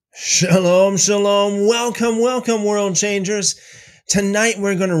Shalom, shalom. Welcome, world changers. Tonight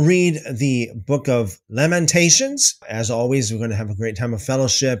we're going to read the book of Lamentations. As always, we're going to have a great time of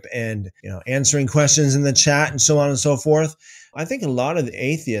fellowship and, answering questions in the chat and so on and so forth. I think a lot of the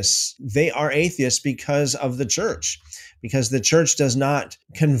atheists, they are atheists because of the church, because the church does not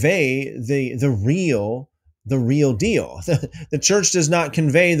convey the real deal. The church does not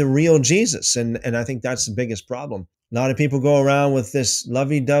convey the real Jesus. And I think that's the biggest problem. A lot of people go around with this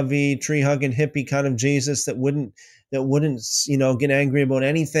lovey-dovey, tree-hugging hippie kind of Jesus that wouldn't, get angry about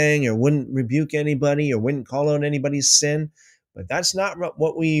anything or wouldn't rebuke anybody or wouldn't call out anybody's sin. But that's not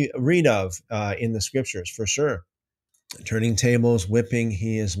what we read of in the scriptures, for sure. Turning tables, whipping,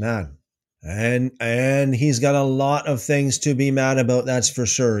 he is mad. And he's got a lot of things to be mad about, that's for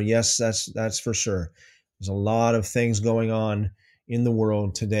sure. Yes, that's for sure. There's a lot of things going on in the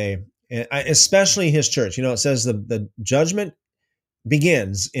world today, and especially his church. It says the judgment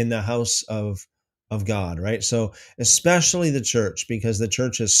begins in the house of God, right? So especially the church, because the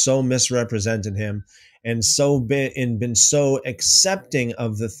church has so misrepresented him and been so accepting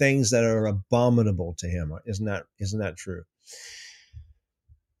of the things that are abominable to him. Isn't that true?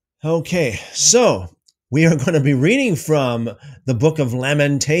 Okay, so we are going to be reading from the book of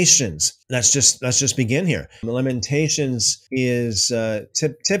Lamentations. Let's just begin here. Lamentations is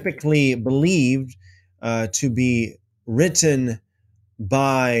typically believed to be written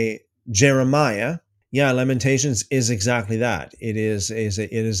by Jeremiah. Yeah, Lamentations is exactly that. It is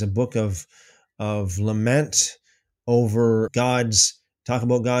a book of lament over talk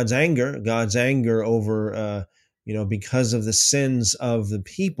about God's anger over because of the sins of the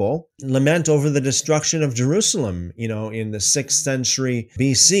people, lament over the destruction of Jerusalem, in the 6th century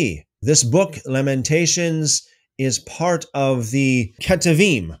BC. This book, Lamentations, is part of the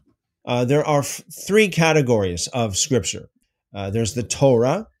Ketuvim. There are 3 categories of scripture. There's the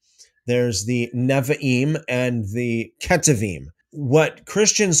Torah, there's the Nevi'im, and the Ketuvim. What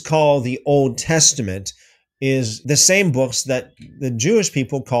Christians call the Old Testament is the same books that the Jewish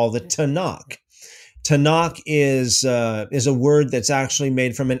people call the Tanakh. Tanakh is a word that's actually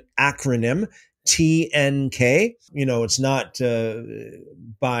made from an acronym, TNK. It's not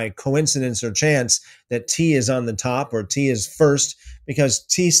by coincidence or chance that T is on the top or T is first, because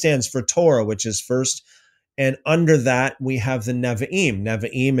T stands for Torah, which is first. And under that, we have the Nevi'im.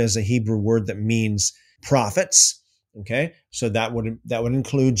 Nevi'im is a Hebrew word that means prophets. Okay, so that would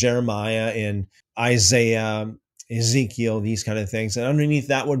include Jeremiah and Isaiah, Ezekiel, these kind of things. And underneath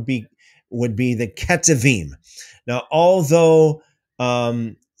that would be the Ketuvim. Now, although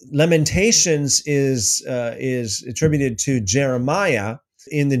Lamentations is attributed to Jeremiah,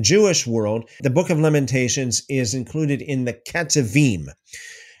 in the Jewish world, the book of Lamentations is included in the Ketuvim.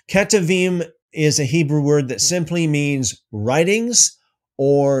 Ketuvim is a Hebrew word that simply means writings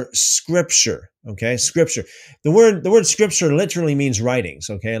or scripture. Okay, scripture. The word scripture literally means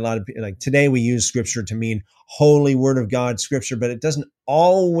writings. Okay, a lot of people, like today, we use scripture to mean holy word of God, scripture, but it doesn't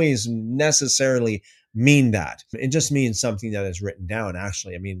always necessarily mean that. It just means something that is written down.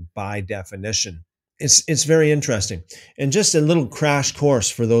 Actually, by definition, it's very interesting. And just a little crash course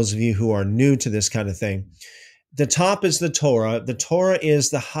for those of you who are new to this kind of thing. The top is the Torah. The Torah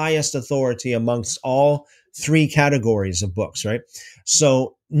is the highest authority amongst all 3 categories of books, right?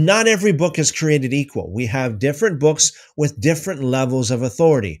 So not every book is created equal. We have different books with different levels of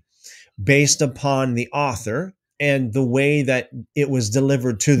authority based upon the author and the way that it was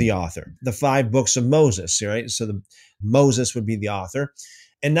delivered to the author. The 5 books of Moses, right? So Moses would be the author.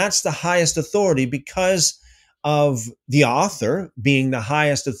 And that's the highest authority because of the author being the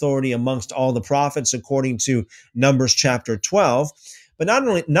highest authority amongst all the prophets, according to Numbers chapter 12. But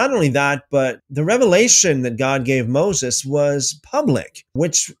not only that, but the revelation that God gave Moses was public,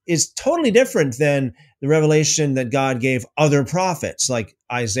 which is totally different than the revelation that God gave other prophets like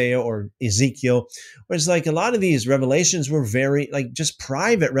Isaiah or Ezekiel. Whereas like a lot of these revelations were very just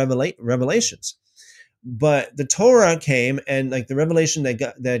private revelations. But the Torah came, and like the revelation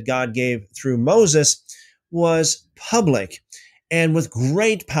that God gave through Moses was public and with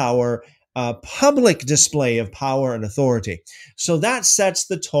great power, public display of power and authority. So that sets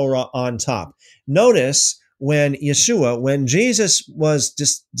the Torah on top. Notice when Jesus was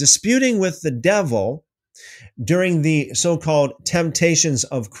disputing with the devil during the so-called temptations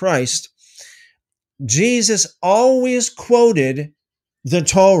of Christ, Jesus always quoted the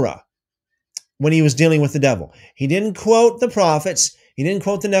Torah when he was dealing with the devil. He didn't quote the prophets. He didn't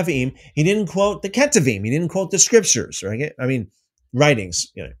quote the Nevi'im. He didn't quote the Ketuvim. He didn't quote the scriptures, right? Writings.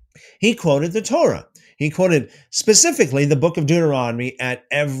 He quoted the Torah. He quoted specifically the book of Deuteronomy at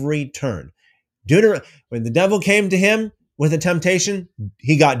every turn. When the devil came to him with a temptation,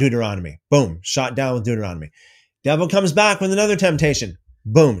 he got Deuteronomy. Boom, shot down with Deuteronomy. Devil comes back with another temptation.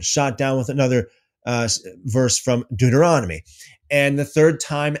 Boom, shot down with another verse from Deuteronomy. And the third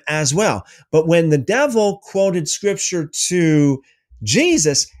time as well. But when the devil quoted scripture to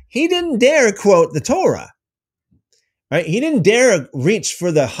Jesus, he didn't dare quote the Torah. Right? He didn't dare reach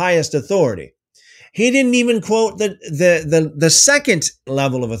for the highest authority. He didn't even quote the second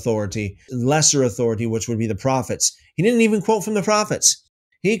level of authority, lesser authority, which would be the prophets. He didn't even quote from the prophets.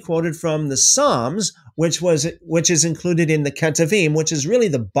 He quoted from the Psalms, which is included in the Ketuvim, which is really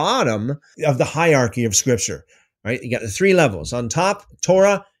the bottom of the hierarchy of Scripture. Right? You got the three levels. On top,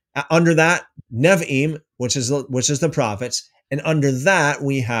 Torah. Under that, Nevi'im, which is the prophets, and under that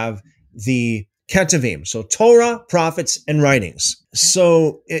we have the Ketuvim. So Torah, prophets, and writings.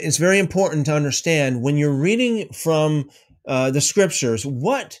 So it's very important to understand when you're reading from the scriptures,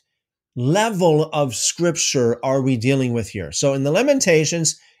 what level of scripture are we dealing with here? So in the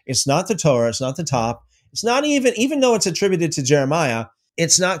Lamentations, it's not the Torah, it's not the top. It's not even though it's attributed to Jeremiah,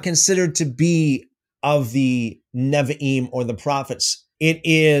 it's not considered to be of the Nevi'im or the prophets. It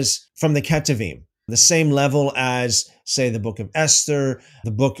is from the Ketuvim, the same level as, say, the book of Esther,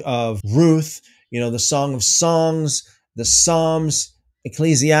 the book of Ruth, the Song of Songs, the Psalms,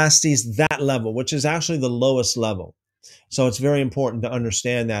 Ecclesiastes, that level, which is actually the lowest level. So it's very important to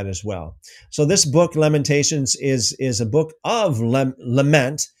understand that as well. So this book, Lamentations, is a book of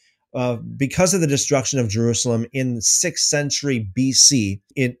lament because of the destruction of Jerusalem in the 6th century BC.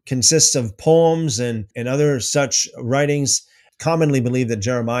 It consists of poems and other such writings. Commonly believed that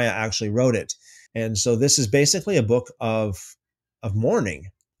Jeremiah actually wrote it. And so this is basically a book of mourning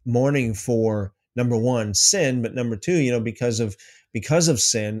for, number one, sin, but number two, because of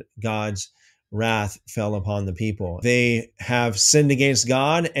sin, God's wrath fell upon the people. They have sinned against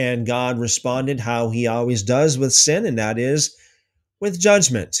God, and God responded how he always does with sin, and that is with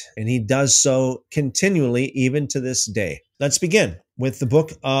judgment. And he does so continually, even to this day. Let's begin with the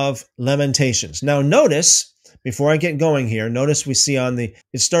book of Lamentations. Now notice, before I get going here, notice we see it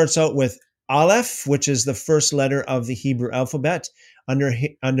starts out with Aleph, which is the first letter of the Hebrew alphabet. Under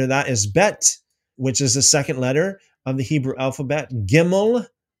that is Bet, which is the second letter of the Hebrew alphabet. Gimel,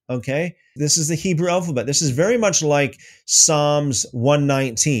 okay? This is the Hebrew alphabet. This is very much like Psalms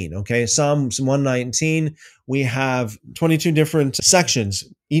 119, okay? Psalms 119, we have 22 different sections.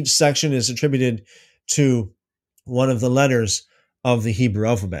 Each section is attributed to one of the letters of the Hebrew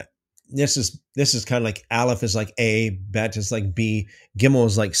alphabet. This is kind of like Aleph is like A, Bet is like B, Gimel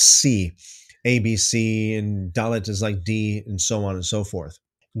is like C, A, B, C, and Dalet is like D, and so on and so forth.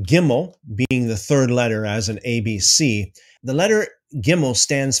 Gimel being the third letter as an A, B, C. The letter Gimel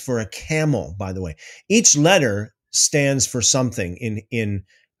stands for a camel, by the way. Each letter stands for something in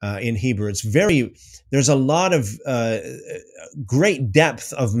Hebrew. There's a lot of great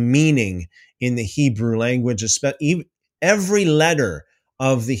depth of meaning in the Hebrew language. Every letter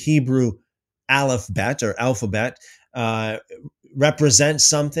of the Hebrew alphabet represents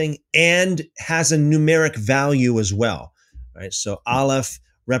something and has a numeric value as well. Right? So Aleph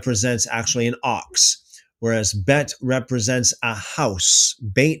represents actually an ox, whereas Bet represents a house.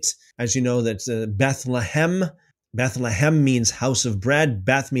 Beit, as you know, that's Bethlehem. Bethlehem means house of bread.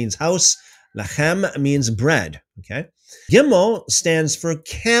 Beth means house. Lechem means bread. Okay. Gimel stands for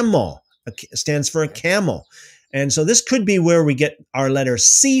camel. Stands for a camel. And so this could be where we get our letter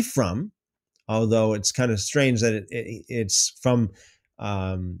C from, although it's kind of strange that it's from,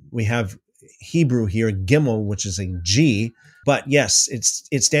 we have Hebrew here, Gimel, which is a G. But yes,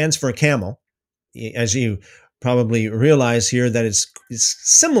 it stands for a camel. As you probably realize here that it's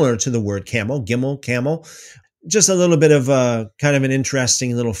similar to the word camel, Gimel, camel. Just a little bit of kind of an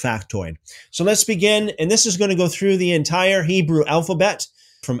interesting little factoid. So let's begin, and this is going to go through the entire Hebrew alphabet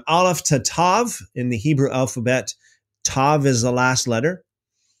from Aleph to Tav. In the Hebrew alphabet, Tav is the last letter.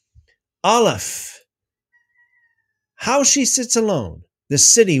 Aleph. How she sits alone, the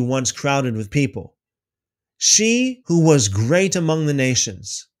city once crowded with people. She who was great among the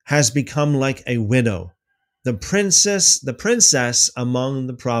nations has become like a widow. The princess among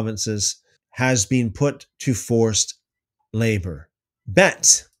the provinces has been put to forced labor.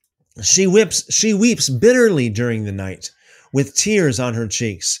 Bet. She weeps bitterly during the night, with tears on her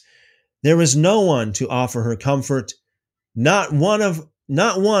cheeks. There is no one to offer her comfort, not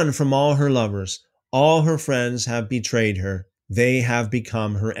one from all her lovers. All her friends have betrayed her. They have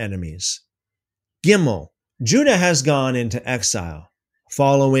become her enemies. Gimel. Judah has gone into exile,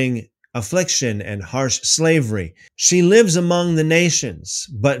 following affliction and harsh slavery. She lives among the nations,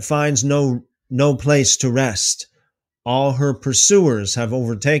 but finds no place to rest. All her pursuers have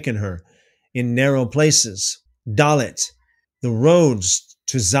overtaken her in narrow places. Dalet. The roads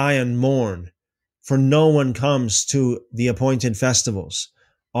to Zion mourn, for no one comes to the appointed festivals.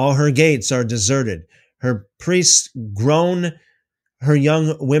 All her gates are deserted. Her priests groan, her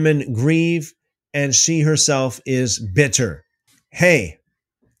young women grieve, and she herself is bitter. Hey,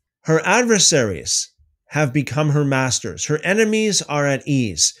 her adversaries have become her masters. Her enemies are at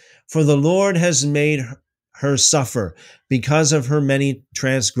ease, for the Lord has made her suffer because of her many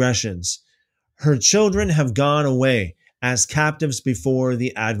transgressions. Her children have gone away as captives before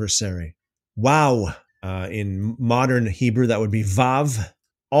the adversary. Wow. In modern Hebrew, that would be vav.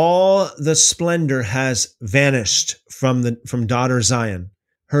 All the splendor has vanished from daughter Zion.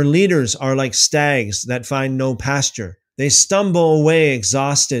 Her leaders are like stags that find no pasture. They stumble away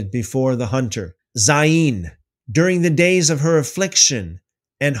exhausted before the hunter. Zayin, during the days of her affliction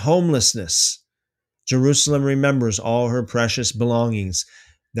and homelessness, Jerusalem remembers all her precious belongings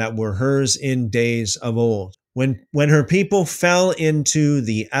that were hers in days of old. When her people fell into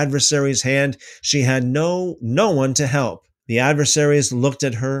the adversary's hand, she had no one to help. The adversaries looked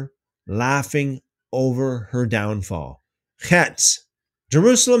at her, laughing over her downfall. Chet,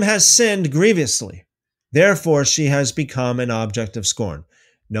 Jerusalem has sinned grievously. Therefore, she has become an object of scorn.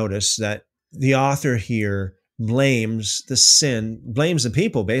 Notice that the author here blames the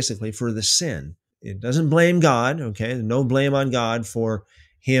people basically for the sin. It doesn't blame God, okay? No blame on God for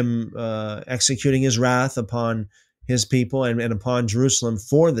him executing his wrath upon his people and upon Jerusalem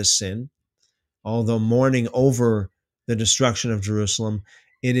for the sin. Although mourning over the destruction of Jerusalem,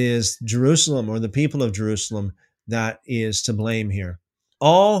 it is Jerusalem or the people of Jerusalem that is to blame here.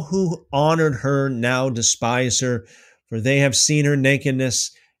 All who honored her now despise her, for they have seen her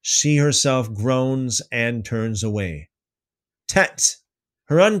nakedness. She herself groans and turns away. Tet,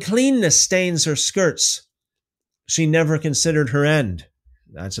 her uncleanness stains her skirts. She never considered her end.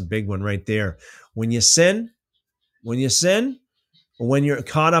 That's a big one right there. When you sin, or when you're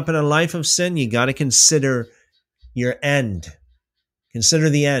caught up in a life of sin, you got to consider your end. Consider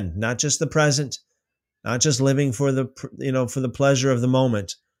the end, not just the present, not just living for the pleasure of the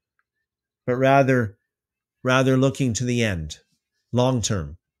moment, but rather looking to the end, long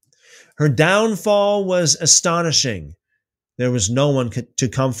term. Her downfall was astonishing. There was no one to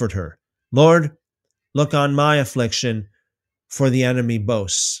comfort her. Lord, look on my affliction, for the enemy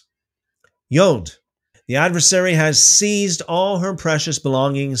boasts. Yod, the adversary has seized all her precious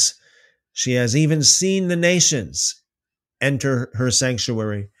belongings. She has even seen the nations enter her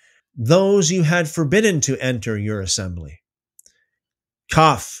sanctuary, those you had forbidden to enter your assembly.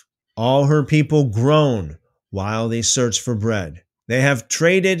 Kaf, all her people groan while they search for bread. They have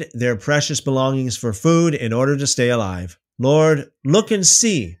traded their precious belongings for food in order to stay alive. Lord, look and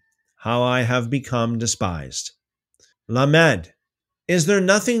see how I have become despised. Lamed, is this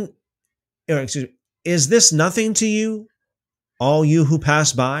nothing to you, all you who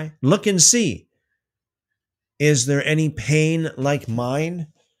pass by? Look and see. Is there any pain like mine,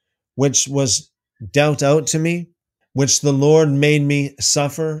 which was dealt out to me, which the Lord made me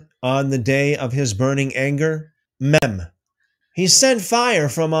suffer on the day of his burning anger? Mem, he sent fire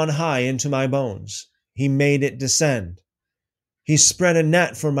from on high into my bones. He made it descend. He spread a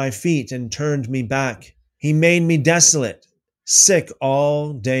net for my feet and turned me back. He made me desolate, sick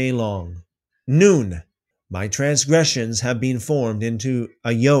all day long. Noon, my transgressions have been formed into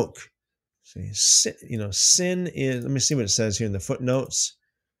a yoke. Sin is, let me see what it says here in the footnotes.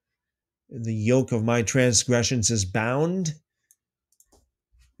 The yoke of my transgressions is bound.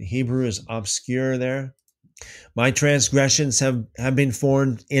 The Hebrew is obscure there. My transgressions have been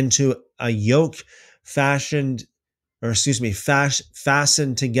formed into a yoke fastened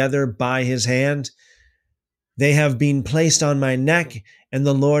together by his hand. They have been placed on my neck, and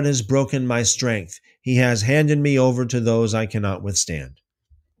the Lord has broken my strength. He has handed me over to those I cannot withstand.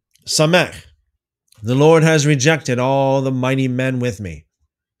 Samech, the Lord has rejected all the mighty men with me.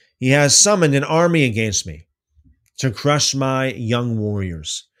 He has summoned an army against me to crush my young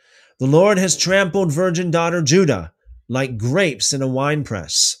warriors. The Lord has trampled virgin daughter Judah like grapes in a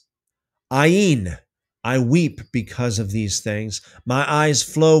winepress. Ayin, I weep because of these things. My eyes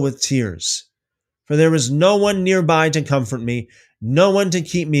flow with tears. For there is no one nearby to comfort me, no one to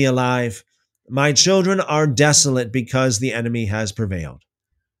keep me alive. My children are desolate because the enemy has prevailed.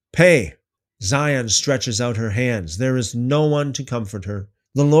 Pay, Zion stretches out her hands. There is no one to comfort her.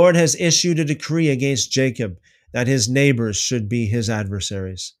 The Lord has issued a decree against Jacob that his neighbors should be his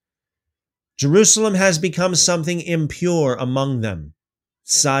adversaries. Jerusalem has become something impure among them.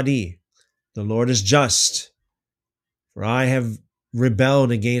 Sadi, the Lord is just, for I have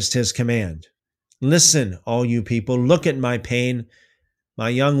rebelled against his command. Listen, all you people, look at my pain My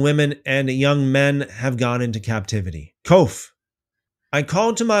young women and young men have gone into captivity. Kof. I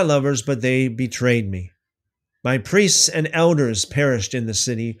called to my lovers, but they betrayed me. My priests and elders perished in the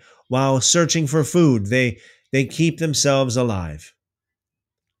city. While searching for food, they keep themselves alive.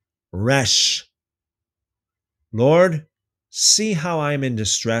 Resh. Lord, see how I am in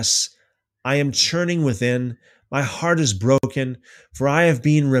distress. I am churning within. My heart is broken, for I have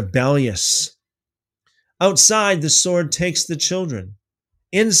been rebellious. Outside, the sword takes the children.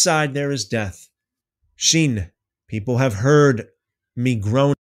 Inside, there is death. Shin, people have heard me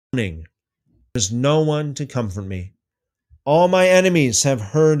groaning. There's no one to comfort me. All my enemies have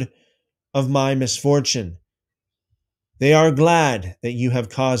heard of my misfortune. They are glad that you have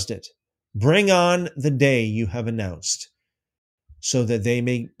caused it. Bring on the day you have announced, so that they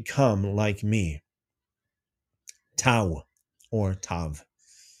may become like me. Tau, or Tav.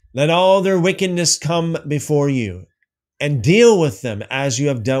 Let all their wickedness come before you, and deal with them as you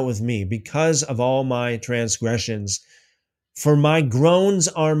have dealt with me, because of all my transgressions. For my groans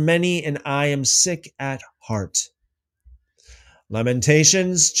are many, and I am sick at heart.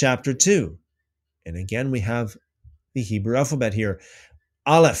 Lamentations chapter 2. And again, we have the Hebrew alphabet here.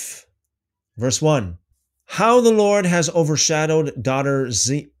 Aleph, verse 1. How the Lord has overshadowed daughter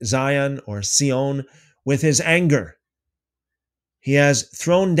Zion, or Sion, with his anger. He has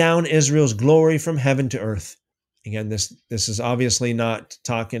thrown down Israel's glory from heaven to earth. Again, this is obviously not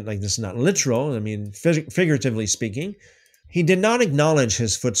talking, like this is not literal. I mean, figuratively speaking. He did not acknowledge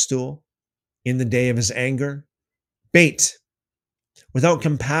his footstool in the day of his anger. Bait. Without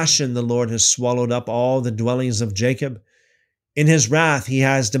compassion, the Lord has swallowed up all the dwellings of Jacob. In his wrath, he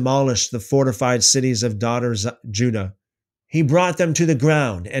has demolished the fortified cities of daughters Judah. He brought them to the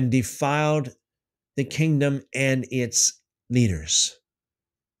ground and defiled the kingdom and its leaders.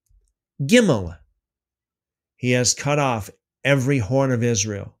 Gimel. He has cut off every horn of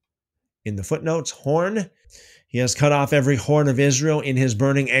Israel. In the footnotes, horn. He has cut off every horn of Israel in his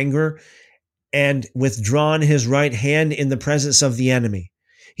burning anger and withdrawn his right hand in the presence of the enemy.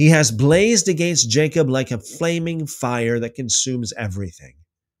 He has blazed against Jacob like a flaming fire that consumes everything.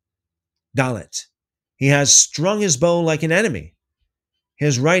 Dalet. He has strung his bow like an enemy.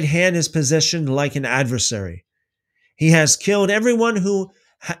 His right hand is positioned like an adversary. He has killed everyone who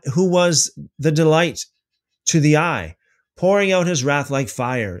was the delight to the eye, pouring out his wrath like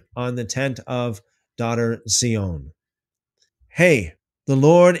fire on the tent of daughter Zion. Hey, the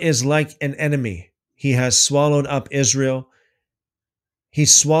Lord is like an enemy. He has swallowed up Israel. He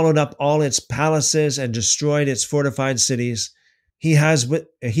swallowed up all its palaces and destroyed its fortified cities. He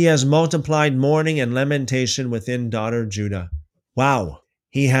has multiplied mourning and lamentation within daughter Judah. Wow.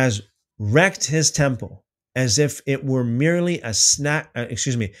 He has wrecked his temple as if it were merely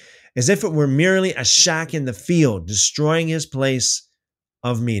as if it were merely a shack in the field, destroying his place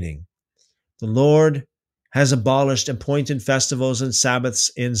of meeting. The Lord has abolished appointed festivals and Sabbaths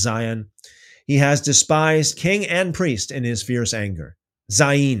in Zion. He has despised king and priest in his fierce anger.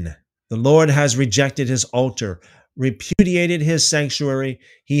 Zayin. The Lord has rejected his altar, repudiated his sanctuary.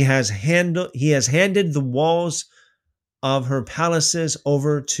 He has handed the walls of her palaces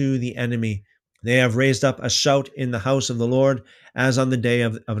over to the enemy. They have raised up a shout in the house of the Lord as on the day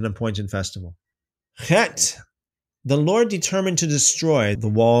of an appointed festival. Chet. The Lord determined to destroy the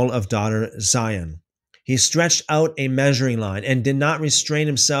wall of daughter Zion. He stretched out a measuring line and did not restrain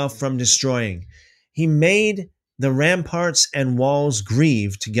himself from destroying. He made the ramparts and walls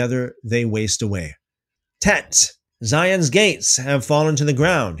grieve, together they waste away. Tet. Zion's gates have fallen to the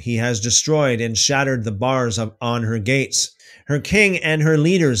ground. He has destroyed and shattered the bars on her gates. Her king and her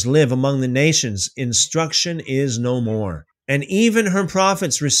leaders live among the nations. Instruction is no more. And even her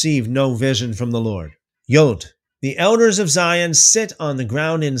prophets receive no vision from the Lord. Yod. The elders of Zion sit on the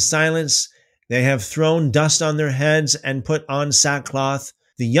ground in silence. They have thrown dust on their heads and put on sackcloth.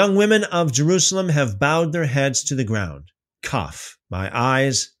 The young women of Jerusalem have bowed their heads to the ground. Kaf. My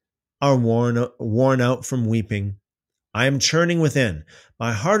eyes are worn out from weeping. I am churning within.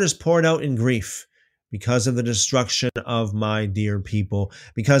 My heart is poured out in grief because of the destruction of my dear people,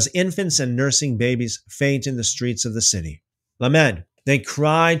 because infants and nursing babies faint in the streets of the city. Lamed. They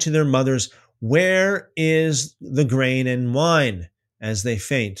cry to their mothers, "Where is the grain and wine?" as they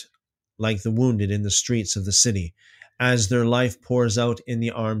faint like the wounded in the streets of the city, as their life pours out in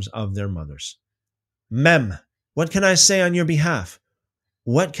the arms of their mothers. Mem. What can I say on your behalf?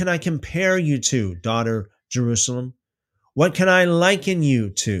 What can I compare you to, daughter Jerusalem? What can I liken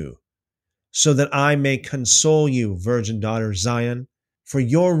you to, so that I may console you, virgin daughter Zion? For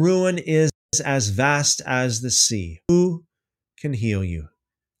your ruin is as vast as the sea. Who can heal you?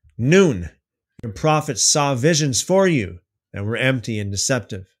 Noon. Your prophets saw visions for you. that were empty and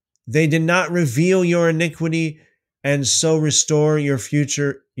deceptive. They did not reveal your iniquity and so restore your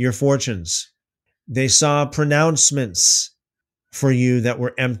fortunes. They saw pronouncements for you that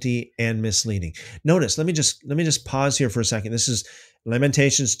were empty and misleading. Notice, let me just pause here for a second. This is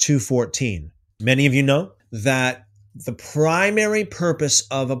Lamentations 2:14. Many of you know that the primary purpose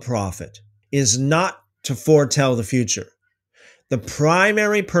of a prophet is not to foretell the future. The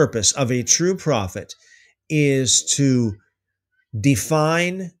primary purpose of a true prophet is to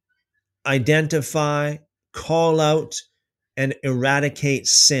define, identify, call out, and eradicate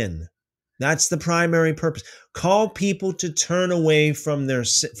sin. That's the primary purpose. Call people to turn away from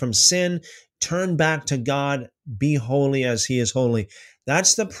sin, turn back to God, be holy as he is holy.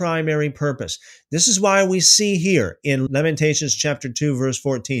 That's the primary purpose. This is why we see here in Lamentations chapter 2, verse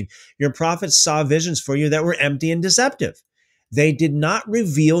 14, your prophets saw visions for you that were empty and deceptive. They did not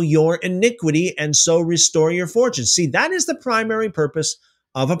reveal your iniquity and so restore your fortune. See, that is the primary purpose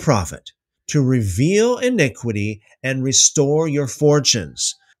of a prophet, to reveal iniquity and restore your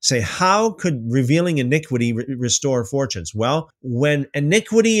fortunes. Say, how could revealing iniquity restore fortunes? Well, when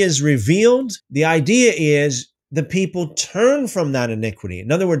iniquity is revealed, the idea is the people turn from that iniquity.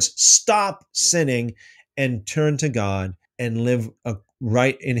 In other words, stop sinning and turn to God and live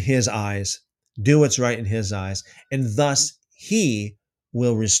right in his eyes, do what's right in his eyes, and thus he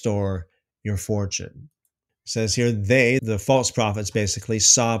will restore your fortune. It says here, they, the false prophets, basically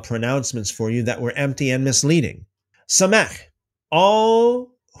saw pronouncements for you that were empty and misleading. Samech,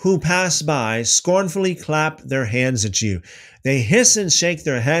 all who pass by scornfully clap their hands at you. They hiss and shake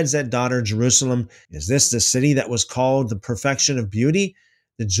their heads at daughter Jerusalem. Is this the city that was called the perfection of beauty,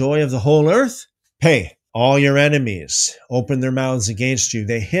 the joy of the whole earth? Hey, all your enemies open their mouths against you.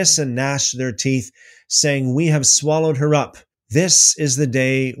 They hiss and gnash their teeth, saying, we have swallowed her up. This is the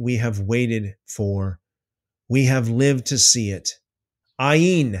day we have waited for. We have lived to see it.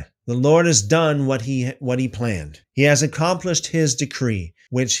 Ayin, the Lord has done what he planned. He has accomplished his decree,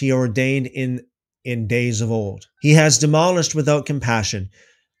 which he ordained in days of old. He has demolished without compassion,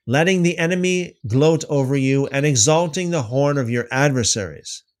 letting the enemy gloat over you and exalting the horn of your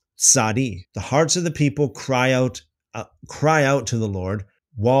adversaries. Tzadi, the hearts of the people cry out to the Lord.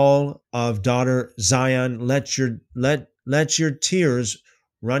 Wall of daughter Zion, let your tears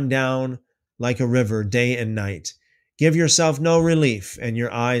run down like a river day and night. Give yourself no relief and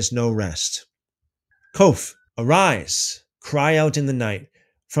your eyes no rest. Kof, arise, cry out in the night.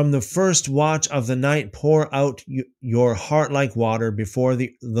 From the first watch of the night, pour out your heart like water before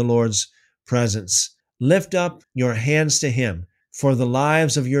the Lord's presence. Lift up your hands to him for the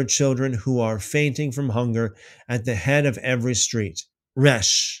lives of your children who are fainting from hunger at the head of every street.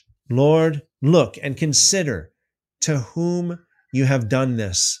 Resh, Lord, look and consider to whom you have done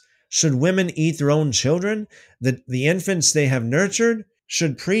this. Should women eat their own children, the infants they have nurtured?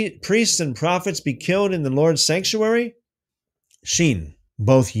 Should priests and prophets be killed in the Lord's sanctuary? Shin,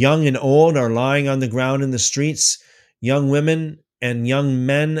 both young and old are lying on the ground in the streets. Young women and young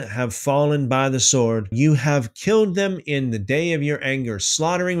men have fallen by the sword. You have killed them in the day of your anger,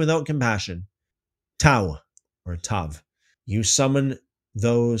 slaughtering without compassion. Tau, or Tav, you summon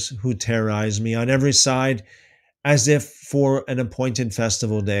those who terrorize me on every side, as if for an appointed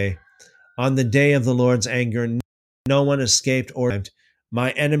festival day. On the day of the Lord's anger, no one escaped or survived.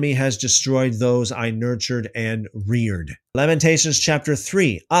 My enemy has destroyed those I nurtured and reared. Lamentations chapter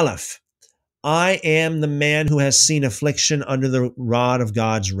 3, Aleph. I am the man who has seen affliction under the rod of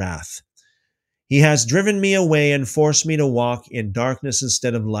God's wrath. He has driven me away and forced me to walk in darkness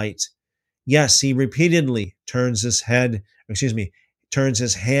instead of light. Yes, he repeatedly turns his hand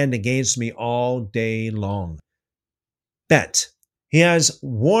against me all day long. Bet. He has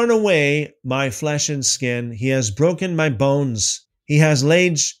worn away my flesh and skin. He has broken my bones. He has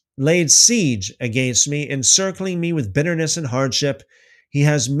laid siege against me, encircling me with bitterness and hardship. He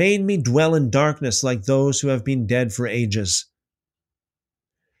has made me dwell in darkness like those who have been dead for ages.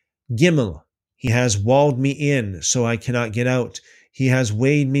 Gimel. He has walled me in so I cannot get out. He has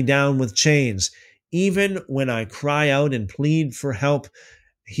weighed me down with chains. Even when I cry out and plead for help,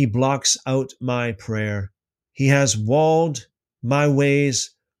 he blocks out my prayer. He has walled my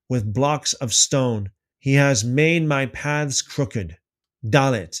ways with blocks of stone. He has made my paths crooked.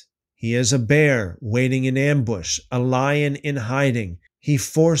 Dalet. He is a bear waiting in ambush, a lion in hiding. He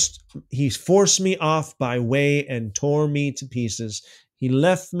forced me off by way and tore me to pieces. He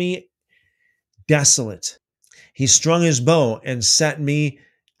left me desolate. He strung his bow and set me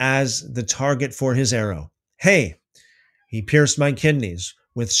as the target for his arrow. Hey, he pierced my kidneys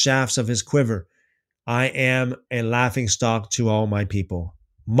with shafts of his quiver. I am a laughingstock to all my people,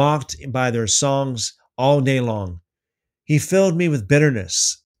 mocked by their songs all day long. He filled me with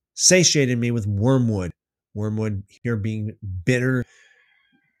bitterness, satiated me with wormwood. Wormwood here being bitter,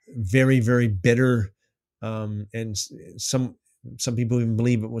 very, very bitter. And some people even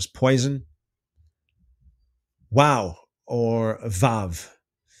believe it was poison. Wow, or vav.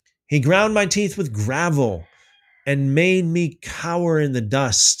 He ground my teeth with gravel and made me cower in the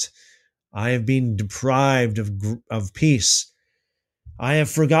dust. I have been deprived of peace. I have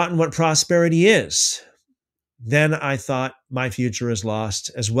forgotten what prosperity is. Then I thought my future is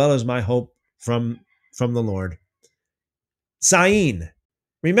lost, as well as my hope from the Lord. Sain,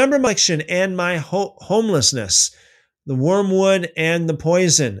 remember my affliction and my homelessness, the wormwood and the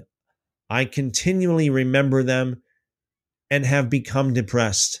poison. I continually remember them and have become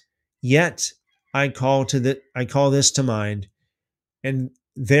depressed. Yet I call this to mind, and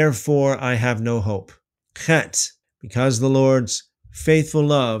therefore I have no hope. Chet, because of the Lord's faithful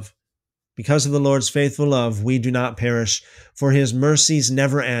love, we do not perish, for his mercies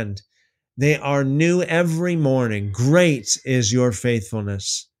never end. They are new every morning. Great is your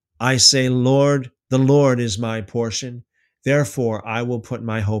faithfulness. I say, Lord, the Lord is my portion. Therefore, I will put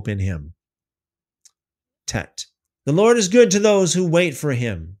my hope in him. Tet. The Lord is good to those who wait for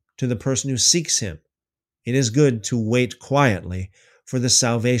him, to the person who seeks him. It is good to wait quietly for the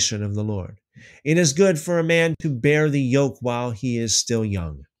salvation of the Lord. It is good for a man to bear the yoke while he is still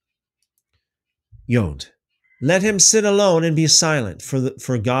young. Yod. Let him sit alone and be silent,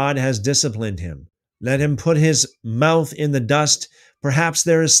 for God has disciplined him. Let him put his mouth in the dust. Perhaps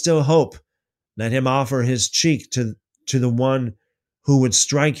there is still hope. Let him offer his cheek to the one who would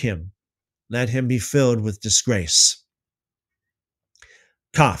strike him. Let him be filled with disgrace.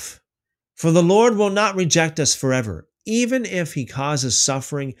 Kaf. For the Lord will not reject us forever. Even if he causes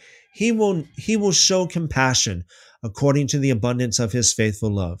suffering, he will show compassion according to the abundance of his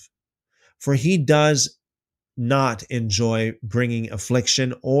faithful love. For he does not enjoy bringing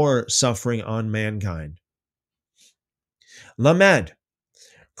affliction or suffering on mankind. Lamed,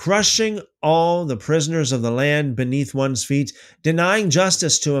 crushing all the prisoners of the land beneath one's feet, denying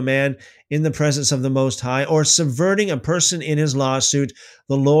justice to a man in the presence of the Most High, or subverting a person in his lawsuit,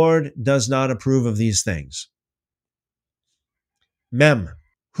 the Lord does not approve of these things. Mem,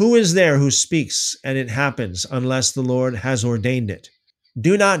 who is there who speaks and it happens unless the Lord has ordained it?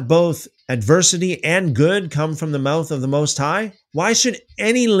 Do not both adversity and good come from the mouth of the Most High? Why should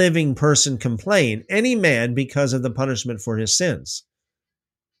any living person complain, any man, because of the punishment for his sins?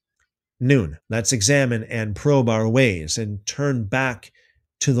 Noon, let's examine and probe our ways and turn back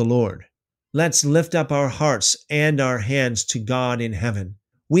to the Lord. Let's lift up our hearts and our hands to God in heaven.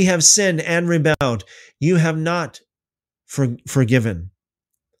 We have sinned and rebelled. You have not forgiven.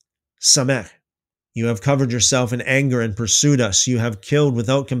 Samech. You have covered yourself in anger and pursued us. You have killed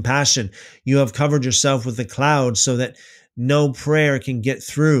without compassion. You have covered yourself with the clouds so that no prayer can get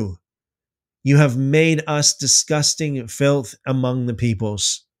through. You have made us disgusting filth among the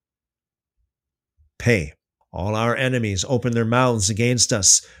peoples. Pay. All our enemies open their mouths against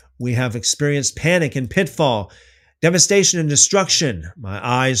us. We have experienced panic and pitfall, devastation and destruction. My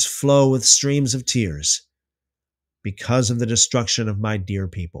eyes flow with streams of tears because of the destruction of my dear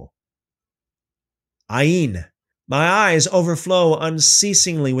people. Ain, my eyes overflow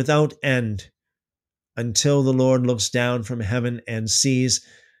unceasingly without end, until the Lord looks down from heaven and sees.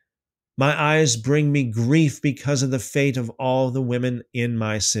 My eyes bring me grief because of the fate of all the women in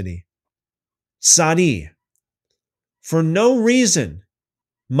my city. Sadi, for no reason,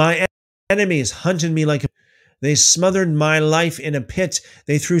 my enemies hunted me like a... They smothered my life in a pit.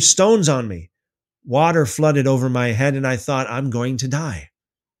 They threw stones on me. Water flooded over my head, and I thought, I'm going to die.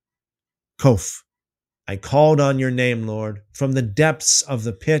 Kof. I called on your name, Lord. From the depths of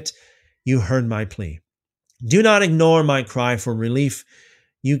the pit, you heard my plea. Do not ignore my cry for relief.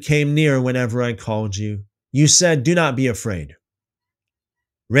 You came near whenever I called you. You said, do not be afraid.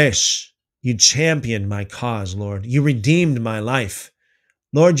 Resh, you championed my cause, Lord. You redeemed my life.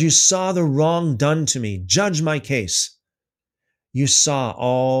 Lord, you saw the wrong done to me. Judge my case. You saw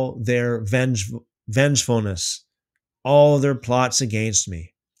all their vengefulness, all their plots against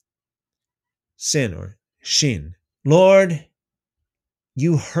me. Sin or Shin. Lord,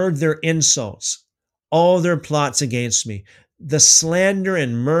 you heard their insults, all their plots against me. The slander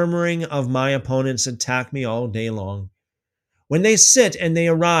and murmuring of my opponents attack me all day long. When they sit and they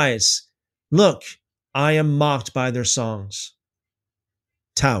arise, look, I am mocked by their songs.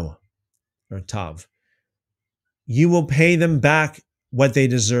 Tau, or Tav. You will pay them back what they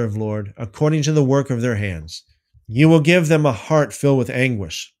deserve, Lord, according to the work of their hands. You will give them a heart filled with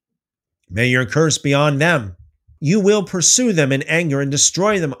anguish. May your curse be on them. You will pursue them in anger and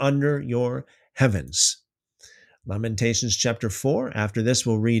destroy them under your heavens. Lamentations chapter 4. After this,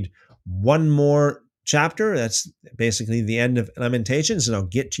 we'll read one more chapter. That's basically the end of Lamentations, and I'll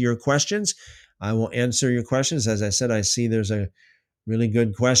get to your questions. I will answer your questions. As I said, I see there's a really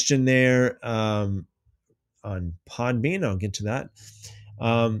good question there on Podbean. I'll get to that.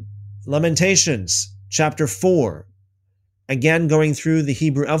 Lamentations chapter 4. Again, going through the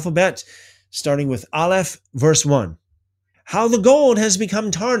Hebrew alphabet, starting with Aleph, verse 1. How the gold has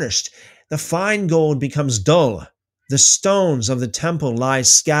become tarnished. The fine gold becomes dull. The stones of the temple lie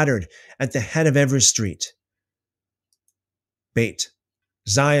scattered at the head of every street. Bait.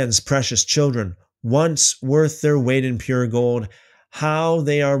 Zion's precious children, once worth their weight in pure gold, how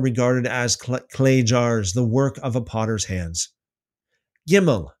they are regarded as clay jars, the work of a potter's hands.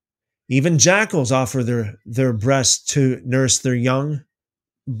 Gimel. Even jackals offer their breasts to nurse their young.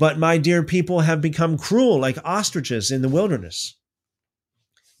 But my dear people have become cruel like ostriches in the wilderness.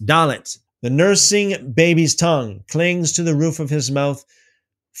 Dalet. The nursing baby's tongue clings to the roof of his mouth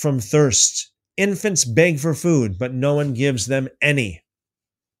from thirst. Infants beg for food, but no one gives them any.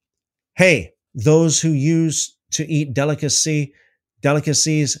 Hey, those who used to eat delicacies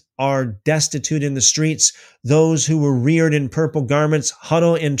are destitute in the streets. Those who were reared in purple garments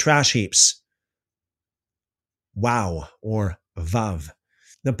huddle in trash heaps. Wow, or Vav.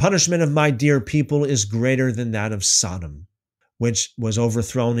 The punishment of my dear people is greater than that of Sodom, which was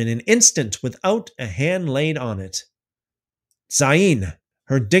overthrown in an instant without a hand laid on it. Zayin.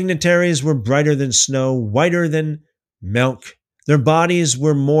 Her dignitaries were brighter than snow, whiter than milk. Their bodies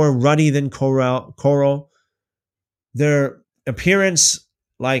were more ruddy than coral. Their appearance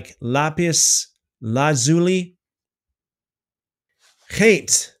like lapis lazuli.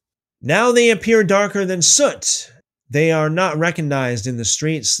 Chet. Now they appear darker than soot. They are not recognized in the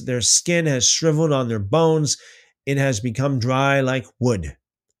streets. Their skin has shriveled on their bones. It has become dry like wood.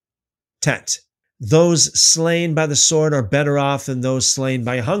 Tet. Those slain by the sword are better off than those slain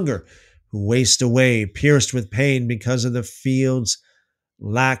by hunger, who waste away, pierced with pain because fields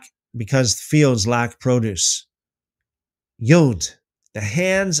lack produce. Yod. The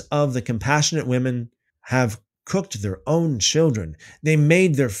hands of the compassionate women have cooked their own children. They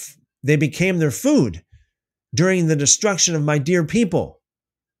became their food during the destruction of my dear people.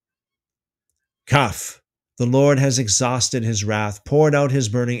 Kaf. The Lord has exhausted his wrath, poured out his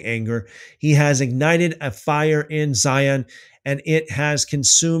burning anger. He has ignited a fire in Zion, and it has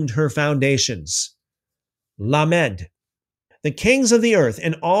consumed her foundations. Lamed. The kings of the earth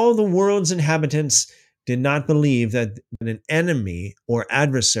and all the world's inhabitants did not believe that an enemy or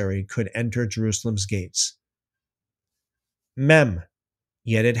adversary could enter Jerusalem's gates. Mem.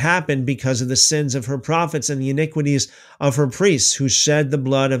 Yet it happened because of the sins of her prophets and the iniquities of her priests who shed the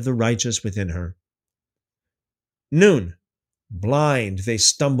blood of the righteous within her. Nun. Blind, they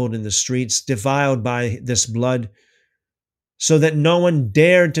stumbled in the streets, defiled by this blood, so that no one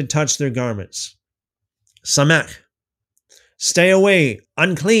dared to touch their garments. Samech. Stay away,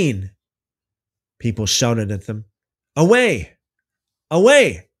 unclean. People shouted at them. Away!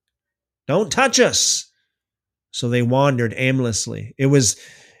 Away! Don't touch us! So they wandered aimlessly. It was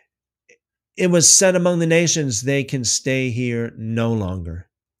said among the nations, they can stay here no longer.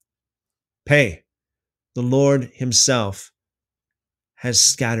 Pay. The Lord himself has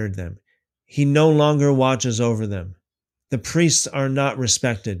scattered them. He no longer watches over them. The priests are not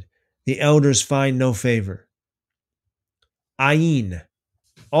respected. The elders find no favor. Ayin.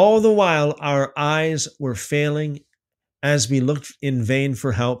 All the while our eyes were failing as we looked in vain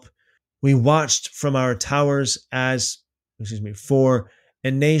for help. We watched from our towers for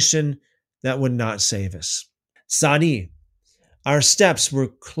a nation that would not save us. Sadi. Our steps were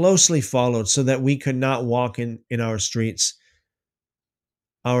closely followed so that we could not walk in our streets.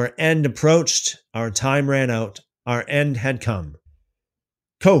 Our end approached, our time ran out, our end had come.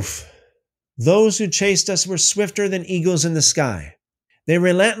 Kof. Those who chased us were swifter than eagles in the sky. They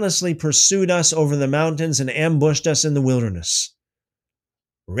relentlessly pursued us over the mountains and ambushed us in the wilderness.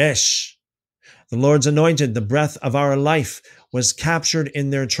 Resh. The Lord's anointed, the breath of our life, was captured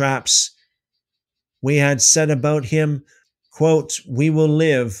in their traps. We had said about him, quote, we will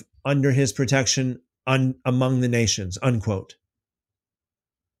live under his protection among the nations, unquote.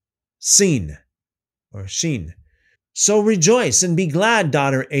 Sin, or Shin. So rejoice and be glad,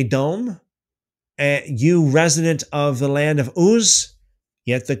 daughter Edom, you resident of the land of Uz,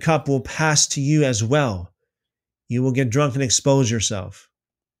 yet the cup will pass to you as well. You will get drunk and expose yourself.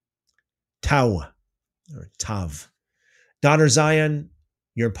 Tau, or Tav. Daughter Zion,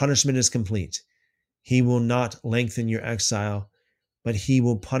 your punishment is complete. He will not lengthen your exile, but he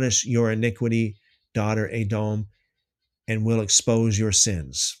will punish your iniquity, daughter Edom, and will expose your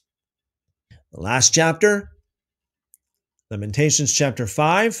sins. The last chapter, Lamentations chapter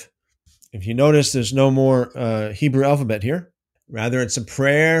 5. If you notice, there's no more Hebrew alphabet here. Rather, it's a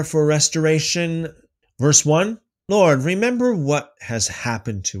prayer for restoration. Verse 1, Lord, remember what has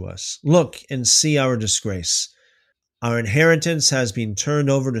happened to us. Look and see our disgrace. Our inheritance has been turned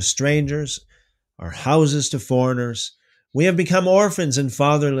over to strangers, our houses to foreigners. We have become orphans and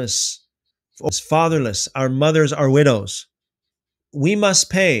fatherless. Our mothers are widows. We must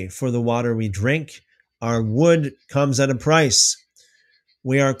pay for the water we drink. Our wood comes at a price.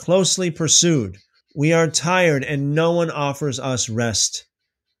 We are closely pursued. We are tired and no one offers us rest.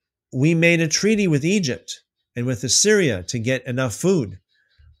 We made a treaty with Egypt and with Assyria to get enough food.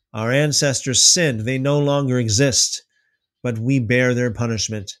 Our ancestors sinned. They no longer exist, but we bear their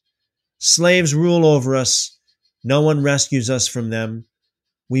punishment. Slaves rule over us. No one rescues us from them.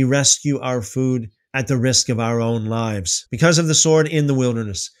 We rescue our food at the risk of our own lives. Because of the sword in the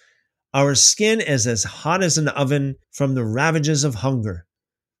wilderness, our skin is as hot as an oven from the ravages of hunger.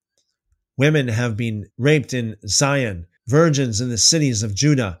 Women have been raped in Zion, virgins in the cities of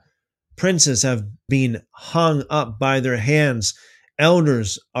Judah. Princes have been hung up by their hands.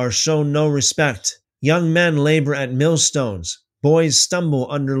 Elders are shown no respect. Young men labor at millstones. Boys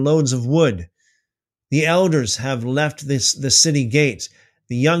stumble under loads of wood. The elders have left the city gate.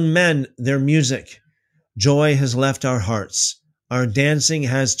 The young men their music. Joy has left our hearts. Our dancing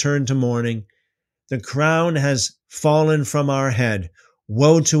has turned to mourning. The crown has fallen from our head.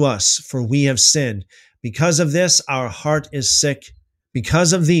 Woe to us, for we have sinned. Because of this, our heart is sick.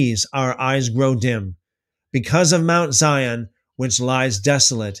 Because of these, our eyes grow dim. Because of Mount Zion, which lies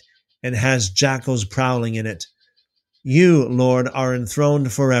desolate and has jackals prowling in it. You, Lord, are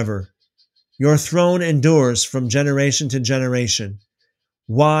enthroned forever. Your throne endures from generation to generation.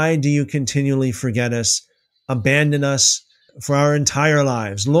 Why do you continually forget us, abandon us for our entire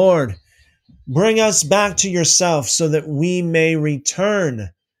lives? Lord, bring us back to yourself so that we may return.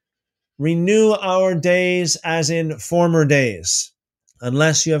 Renew our days as in former days,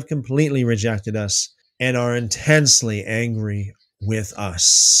 unless you have completely rejected us and are intensely angry with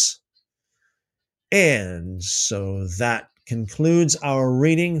us. And so that concludes our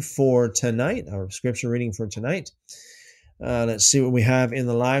reading for tonight, our scripture reading for tonight. Let's see what we have in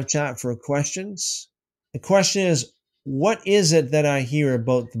the live chat for questions. The question is, what is it that I hear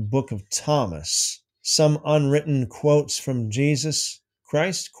about the book of Thomas? Some unwritten quotes from Jesus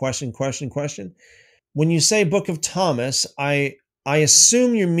Christ? Question. When you say book of Thomas, I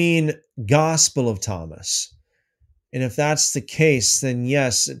assume you mean Gospel of Thomas. And if that's the case, then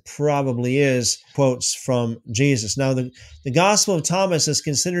yes, it probably is quotes from Jesus. Now, the Gospel of Thomas is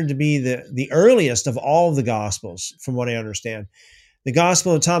considered to be the earliest of all of the Gospels, from what I understand. The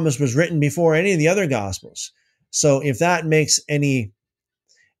Gospel of Thomas was written before any of the other Gospels. So if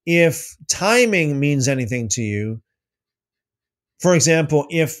timing means anything to you, for example,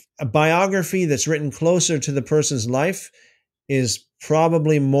 if a biography that's written closer to the person's life is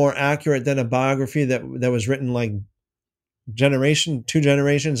probably more accurate than a biography that was written like two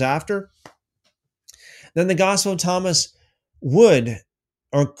generations after, then the Gospel of Thomas would,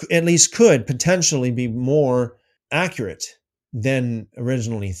 or at least could, potentially be more accurate than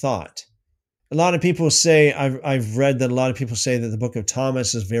originally thought. A lot of people say, I've read that a lot of people say that the book of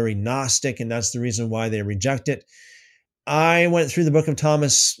Thomas is very Gnostic, and that's the reason why they reject it. I went through the book of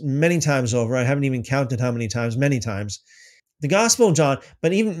Thomas many times over. I haven't even counted how many times, many times. The Gospel of John,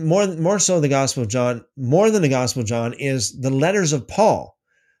 but even more so the Gospel of John, more than the Gospel of John, is the letters of Paul.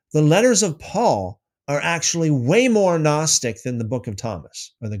 The letters of Paul are actually way more Gnostic than the book of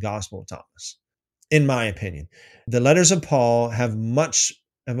Thomas or the Gospel of Thomas, in my opinion. The letters of Paul have a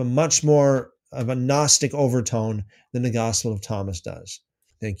much more of a Gnostic overtone than the Gospel of Thomas does.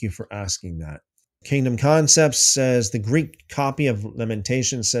 Thank you for asking that. Kingdom Concepts says the Greek copy of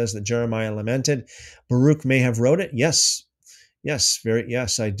Lamentations says that Jeremiah lamented. Baruch may have wrote it. Yes,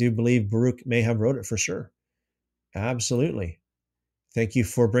 I do believe Baruch may have wrote it for sure. Absolutely. Thank you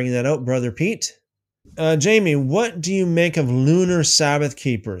for bringing that out, Brother Pete. Jamie, what do you make of lunar Sabbath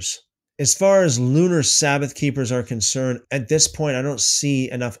keepers? As far as lunar Sabbath keepers are concerned, at this point, I don't see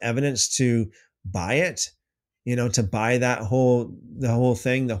enough evidence to buy it. To buy the whole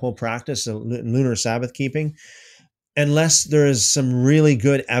thing, the whole practice of lunar Sabbath keeping, unless there is some really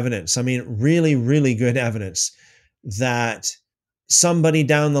good evidence. I mean, really, really good evidence that somebody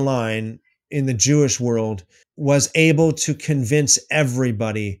down the line in the Jewish world was able to convince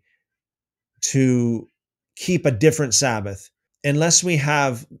everybody to keep a different Sabbath. Unless we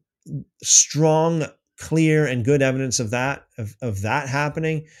have strong, clear, and good evidence of that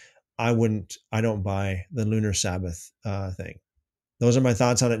happening, I don't buy the lunar Sabbath thing. Those are my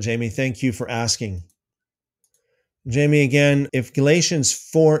thoughts on it, Jamie. Thank you for asking. Jamie, again, if Galatians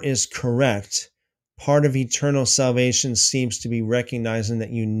 4 is correct, part of eternal salvation seems to be recognizing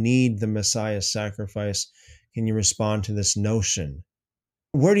that you need the Messiah's sacrifice. Can you respond to this notion?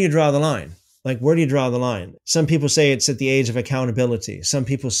 Where do you draw the line? Like, where do you draw the line? Some people say it's at the age of accountability. Some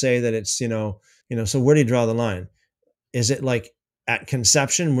people say that it's, so where do you draw the line? Is it like at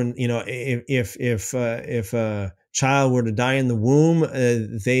conception when, if a child were to die in the womb,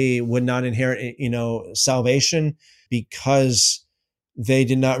 they would not inherit, salvation because they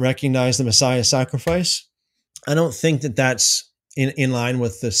did not recognize the Messiah's sacrifice? I don't think that that's in line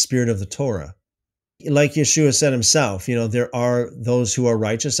with the spirit of the Torah. Like Yeshua said himself, there are those who are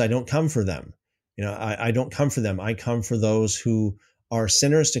righteous. I don't come for them. I don't come for them. I come for those who are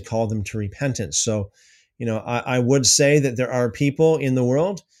sinners to call them to repentance. So, I would say that there are people in the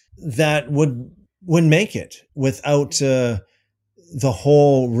world that would make it without the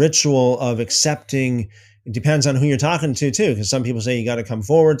whole ritual of accepting. It depends on who you're talking to too, because some people say you got to come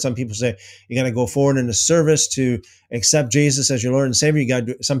forward. Some people say you got to go forward in a service to accept Jesus as your Lord and Savior. You got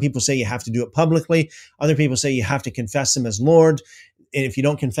to some people say you have to do it publicly. Other people say you have to confess him as Lord. And if you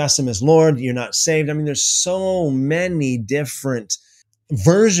don't confess him as Lord, you're not saved. I mean, there's so many different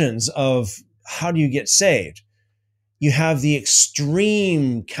versions of how do you get saved. You have the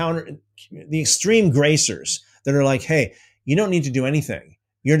extreme gracers that are like, hey, you don't need to do anything.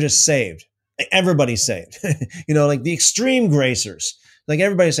 You're just saved. Everybody's saved. Like the extreme gracers, like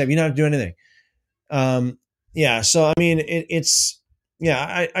everybody's saved. You don't have to do anything. So I mean,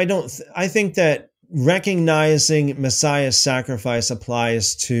 I think that recognizing Messiah's sacrifice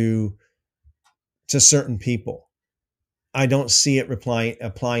applies to certain people. I don't see it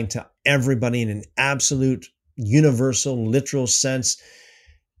applying to everybody in an absolute, universal, literal sense.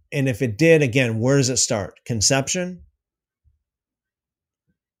 And if it did, again, where does it start? Conception?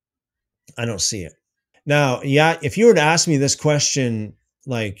 I don't see it. Now, yeah, if you were to ask me this question,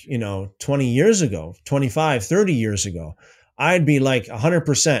 20 years ago, 25, 30 years ago, I'd be like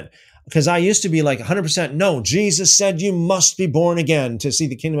 100%. Because I used to be like 100%, no, Jesus said you must be born again to see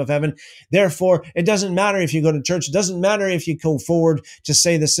the kingdom of heaven. Therefore, it doesn't matter if you go to church. It doesn't matter if you go forward to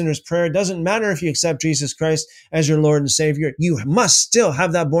say the sinner's prayer. It doesn't matter if you accept Jesus Christ as your Lord and Savior. You must still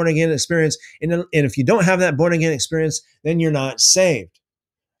have that born again experience. And if you don't have that born again experience, then you're not saved.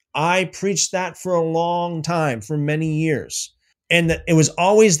 I preached that for a long time, for many years. And it was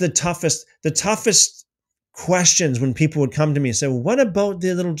always the toughest questions when people would come to me and say, well, what about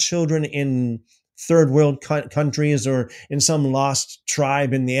the little children in third world countries or in some lost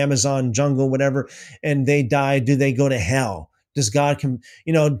tribe in the Amazon jungle, whatever, and they die? Do they go to hell? Does God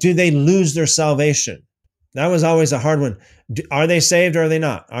do they lose their salvation? That was always a hard one. Are they saved or are they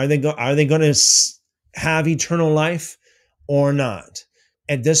not? Are they going to have eternal life or not?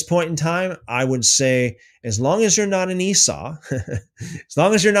 At this point in time, I would say, as long as you're not an Esau,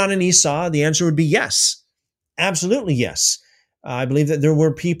 the answer would be yes. Absolutely yes. I believe that there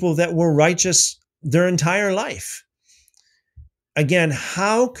were people that were righteous their entire life. Again,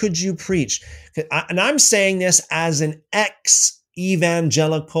 how could you preach? And I'm saying this as an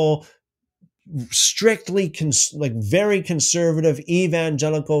ex-evangelical, strictly very conservative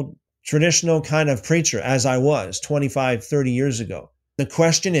evangelical traditional kind of preacher, as I was 25, 30 years ago. The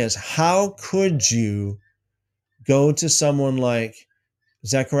question is, how could you go to someone like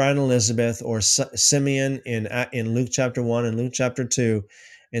Zechariah and Elizabeth or Simeon in Luke chapter 1 and Luke chapter 2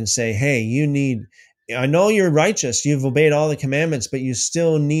 and say, hey, I know you're righteous, you've obeyed all the commandments, but you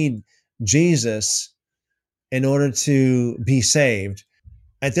still need Jesus in order to be saved?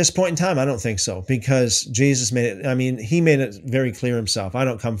 At this point in time, I don't think so, because Jesus he made it very clear himself. I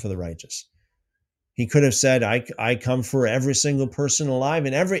don't come for the righteous. He could have said, I come for every single person alive,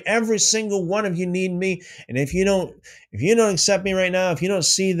 and every single one of you need me. And if you don't accept me right now, if you don't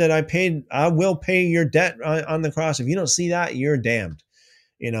see that I will pay your debt on the cross. If you don't see that, you're damned.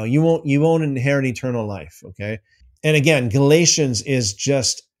 You won't inherit eternal life. Okay. And again, Galatians is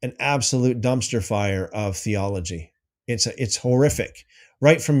just an absolute dumpster fire of theology. It's horrific.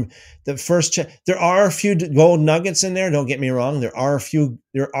 Right from the first, there are a few gold nuggets in there. Don't get me wrong. There are a few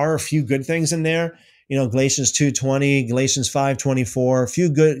good things in there. Galatians 2:20, Galatians 5:24, a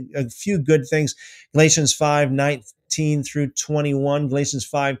few good things. Galatians 5:19 through 21, Galatians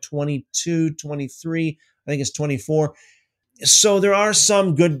 5:22, 23. I think it's 24. So there are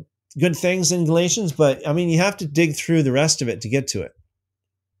some good things in Galatians, but you have to dig through the rest of it to get to it.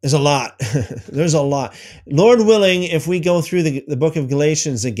 There's a lot. There's a lot. Lord willing, if we go through the book of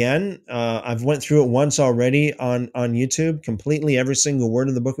Galatians again, I've went through it once already on YouTube, completely every single word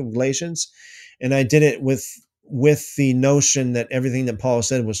of the book of Galatians. And I did it with the notion that everything that Paul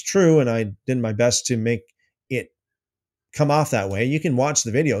said was true. And I did my best to make it come off that way. You can watch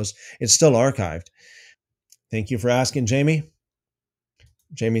the videos. It's still archived. Thank you for asking, Jamie.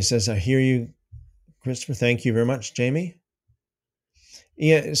 Jamie says, I hear you, Christopher. Thank you very much, Jamie.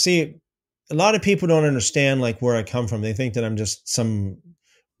 Yeah, see, a lot of people don't understand like where I come from. They think that I'm just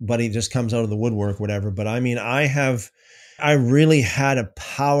somebody just comes out of the woodwork, whatever. But I mean, I really had a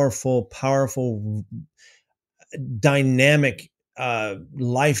powerful, dynamic,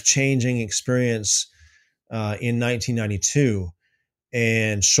 life-changing experience in 1992.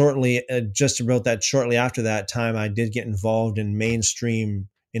 And shortly after that time, I did get involved in a mainstream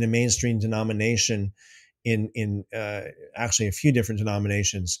denomination in actually a few different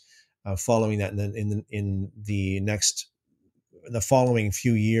denominations. Following that, in the following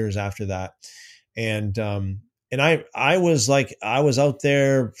few years after that, and I was out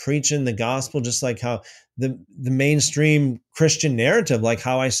there preaching the gospel, just like how the mainstream Christian narrative, like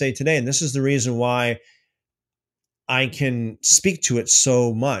how I say today. And this is the reason why I can speak to it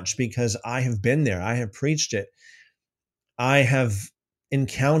so much, because I have been there. I have preached it. I have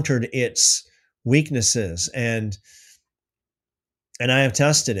encountered its weaknesses, and I have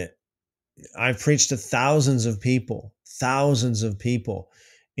tested it. I've preached to thousands of people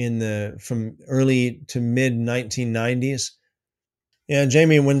from early to mid 1990s. Yeah,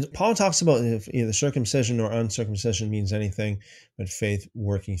 Jamie, when Paul talks about if either circumcision or uncircumcision means anything but faith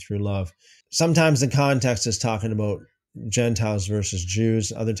working through love, sometimes the context is talking about Gentiles versus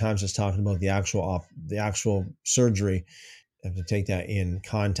Jews. Other times it's talking about the actual surgery. I have to take that in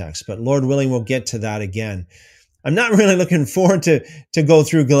context. But Lord willing, we'll get to that again. I'm not really looking forward to go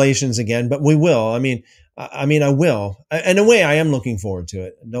through Galatians again, but we will. I mean, I will. In a way, I am looking forward to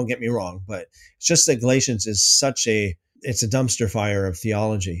it. Don't get me wrong, but it's just that Galatians is it's a dumpster fire of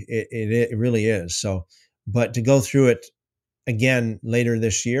theology. It really is. So, but to go through it again later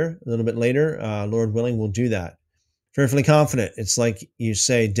this year, a little bit later, Lord willing, we'll do that. Fearfully confident. It's like you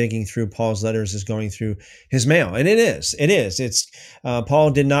say, digging through Paul's letters is going through his mail. And it is. It's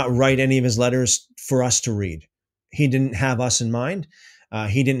Paul did not write any of his letters for us to read. He didn't have us in mind.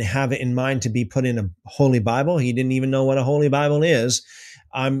 He didn't have it in mind to be put in a Holy Bible. He didn't even know what a Holy Bible is.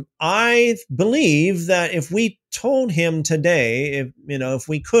 I believe that if we told him today, if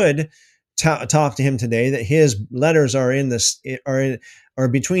we could talk to him today, that his letters are are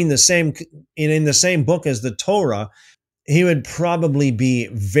between the same in the same book as the Torah, he would probably be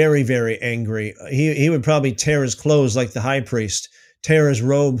very, very angry. He would probably tear his clothes like the high priest, tear his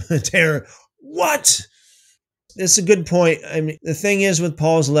robe, what? It's a good point. I mean, the thing is with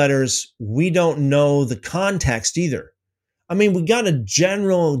Paul's letters, we don't know the context either. I mean, we got a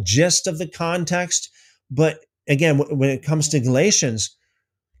general gist of the context, but again, when it comes to Galatians,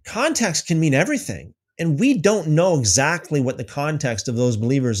 context can mean everything. And we don't know exactly what the context of those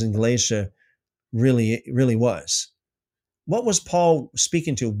believers in Galatia really was. What was Paul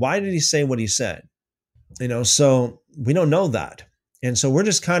speaking to? Why did he say what he said? So we don't know that. And so we're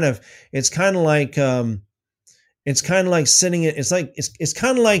just it's kind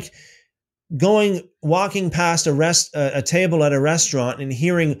of like walking past a table at a restaurant and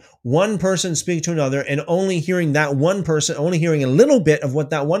hearing one person speak to another, and only hearing a little bit of what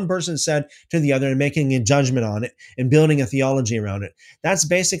that one person said to the other, and making a judgment on it and building a theology around it. That's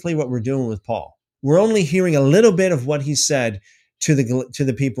basically what we're doing with Paul. We're only hearing a little bit of what he said to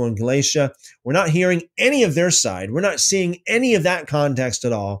the people in Galatia. We're not hearing any of their side. We're not seeing any of that context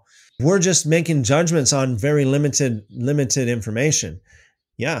at all. We're just making judgments on very limited information.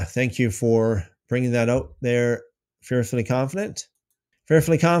 Yeah, thank you for bringing that out there, Fearfully Confident.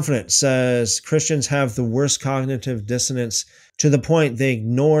 Fearfully Confident says Christians have the worst cognitive dissonance to the point they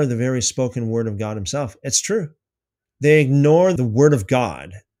ignore the very spoken word of God himself. It's true. They ignore the word of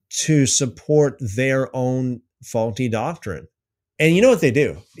God to support their own faulty doctrine. And you know what they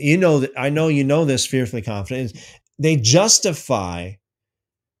do? I know you know this, Fearfully Confident. They justify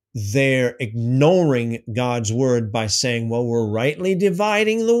their ignoring God's word by saying, well, we're rightly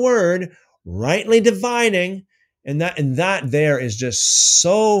dividing the word, and that there is just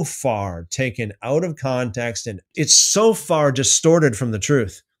so far taken out of context, and it's so far distorted from the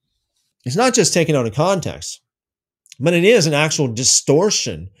truth. It's not just taken out of context, but it is an actual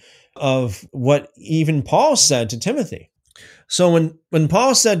distortion of what even Paul said to Timothy. So when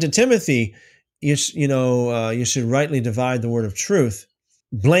Paul said to Timothy, you should rightly divide the word of truth,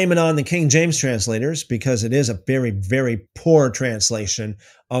 blame it on the King James translators, because it is a very, very poor translation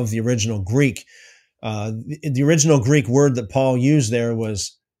of the original Greek. The original Greek word that Paul used there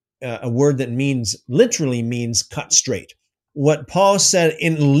was a word that literally means cut straight. What Paul said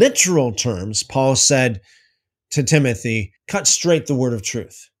in literal terms, Paul said to Timothy, cut straight the word of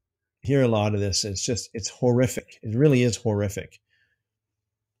truth. Hear a lot of this. It's horrific. It really is horrific.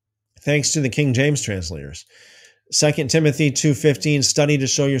 Thanks to the King James translators. 2 Timothy 2:15, study to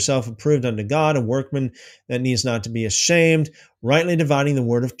show yourself approved unto God, a workman that needs not to be ashamed, rightly dividing the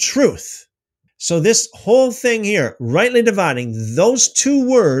word of truth. So this whole thing here, rightly dividing, those two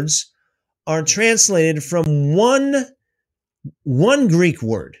words are translated from one Greek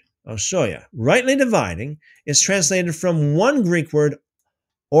word. I'll show you. Rightly dividing is translated from one Greek word,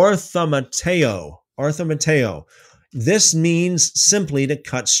 orthomateo. Orthomateo. This means simply to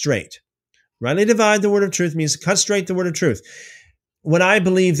cut straight. Rightly divide the word of truth means to cut straight the word of truth. What I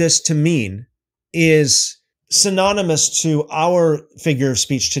believe this to mean is synonymous to our figure of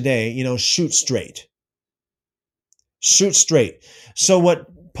speech today, shoot straight. Shoot straight. So what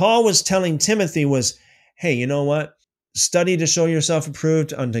Paul was telling Timothy was, hey, you know what? Study to show yourself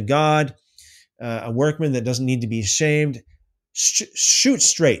approved unto God, a workman that doesn't need to be ashamed. Shoot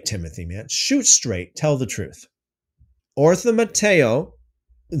straight, Timothy, man. Shoot straight. Tell the truth. Orthomateo,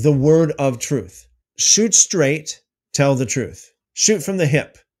 the word of truth. Shoot straight. Tell the truth. Shoot from the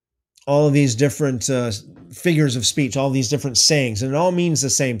hip. All of these different figures of speech, all these different sayings, and it all means the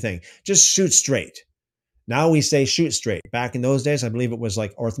same thing. Just shoot straight. Now we say shoot straight. Back in those days, I believe it was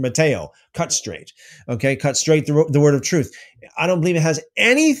like orthomateo, cut straight. Okay, cut straight the word of truth. I don't believe it has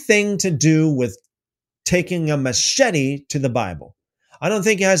anything to do with taking a machete to the Bible. I don't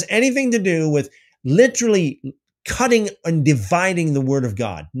think it has anything to do with literally cutting and dividing the word of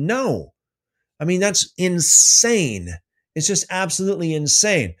God. No. I mean, that's insane. It's just absolutely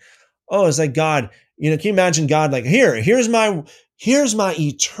insane. Oh, it's like God, can you imagine God like, here's my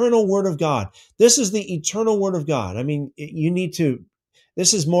eternal word of God. This is the eternal word of God. I mean,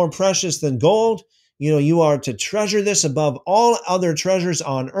 this is more precious than gold. You are to treasure this above all other treasures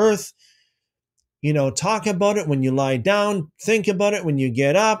on earth. Talk about it when you lie down, think about it when you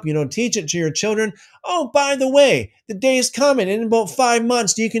get up, teach it to your children. Oh, by the way, the day is coming. In about 5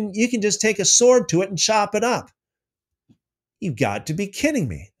 months, you can just take a sword to it and chop it up. You've got to be kidding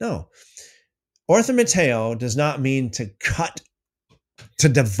me. No. Orthomateo does not mean to cut, to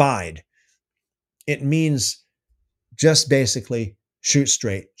divide. It means just basically shoot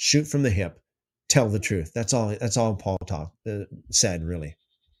straight, shoot from the hip, tell the truth. That's all Paul said, really.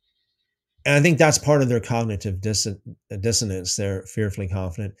 And I think that's part of their cognitive dissonance. They're fearfully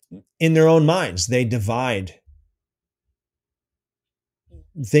confident. In their own minds, they divide.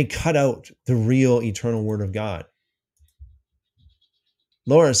 They cut out the real eternal word of God.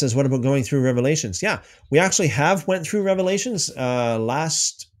 Laura says, what about going through Revelations? Yeah, we actually have went through Revelations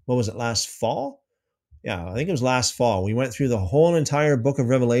last fall? Yeah, I think it was last fall. We went through the whole entire book of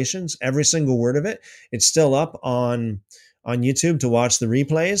Revelations, every single word of it. It's still up on YouTube to watch the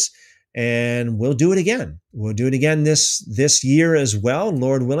replays, and we'll do it again. We'll do it again this year as well.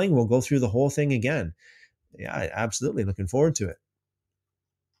 Lord willing, we'll go through the whole thing again. Yeah, absolutely. Looking forward to it.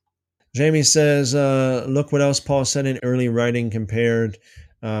 Jamie says, look what else Paul said in early writing compared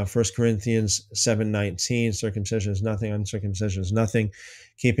 1 Corinthians 7:19, circumcision is nothing, uncircumcision is nothing.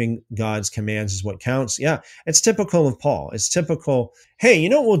 Keeping God's commands is what counts. Yeah, it's typical of Paul. It's typical. Hey, you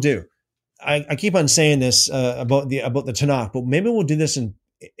know what we'll do? I keep on saying this about the Tanakh, but maybe we'll do this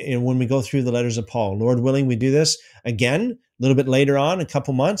when we go through the letters of Paul. Lord willing, we do this again a little bit later on, a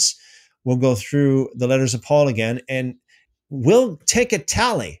couple months. We'll go through the letters of Paul again, and we'll take a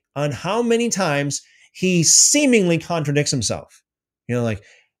tally on how many times he seemingly contradicts himself. Like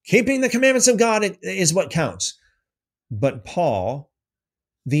keeping the commandments of God is what counts. But Paul,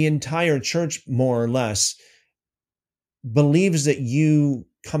 the entire church, more or less, believes that you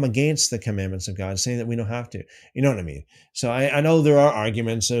come against the commandments of God, saying that we don't have to. You know what I mean? So I know there are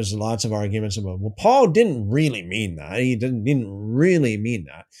arguments. There's lots of arguments about, well, Paul didn't really mean that. He didn't really mean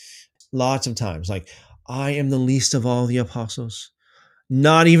that. Lots of times, like, I am the least of all the apostles,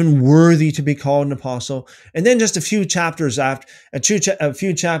 not even worthy to be called an apostle. And then just a few chapters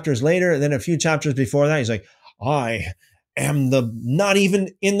later, and then a few chapters before that, he's like, I am not even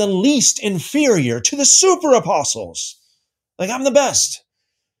in the least inferior to the super apostles. Like, I'm the best.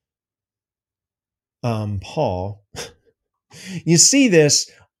 Paul, you see this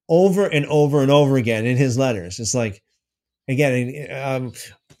over and over and over again in his letters. It's like, again,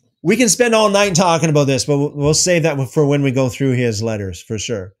 we can spend all night talking about this, but we'll save that for when we go through his letters, for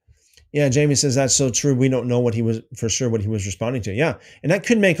sure. Yeah, Jamie says that's so true. We don't know what he was responding to. Yeah, and that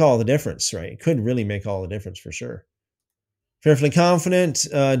could make all the difference, right? It could really make all the difference, for sure. Fearfully confident,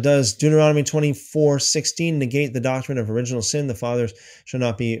 does Deuteronomy 24:16 negate the doctrine of original sin? The fathers shall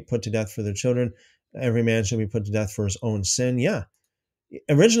not be put to death for their children. Every man shall be put to death for his own sin. Yeah,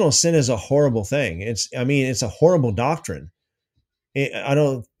 original sin is a horrible thing. It's a horrible doctrine. I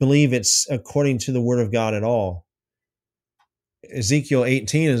don't believe it's according to the Word of God at all. Ezekiel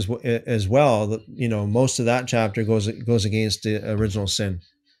 18 is as well. Most of that chapter goes against the original sin.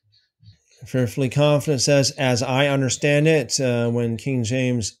 Fearfully Confident says, as I understand it, when King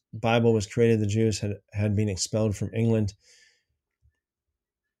James Bible was created, the Jews had been expelled from England.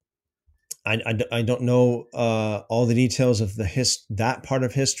 I don't know all the details of that part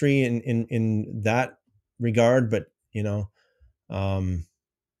of history in that regard, but um,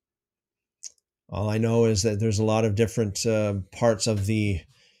 all I know is that there's a lot of different parts of the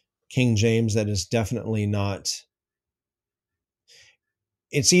King James that is definitely not.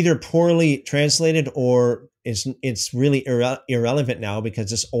 It's either poorly translated or it's really irrelevant now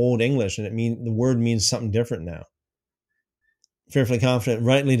because it's Old English and the word means something different now. Fearfully Confident,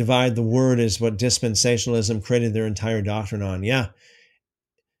 rightly divide the word is what dispensationalism created their entire doctrine on. Yeah.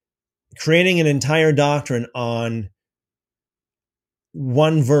 Creating an entire doctrine on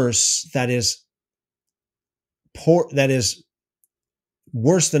one verse that is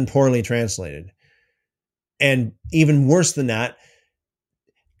worse than poorly translated. And even worse than that,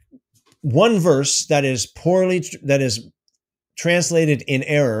 one verse that is translated in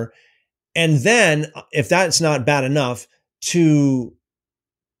error, and then if that's not bad enough, to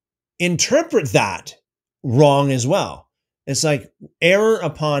interpret that wrong as well. It's like error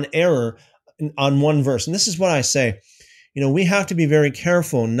upon error on one verse. And this is what I say, we have to be very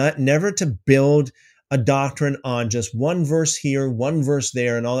careful never to build a doctrine on just one verse here, one verse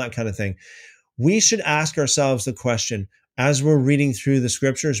there, and all that kind of thing. We should ask ourselves the question, as we're reading through the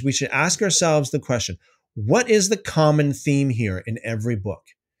scriptures, we should ask ourselves the question, what is the common theme here in every book?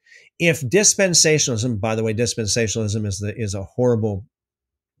 If dispensationalism, by the way, dispensationalism is a horrible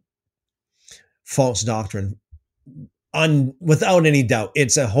false doctrine. Without any doubt,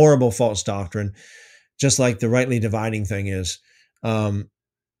 it's a horrible false doctrine, just like the rightly dividing thing is.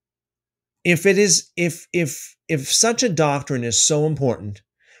 If such a doctrine is so important,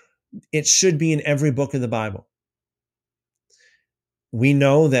 it should be in every book of the Bible. We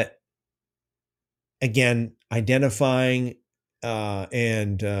know that, again, identifying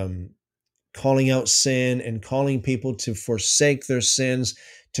and calling out sin and calling people to forsake their sins,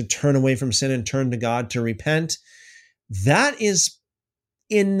 to turn away from sin and turn to God, to repent, that is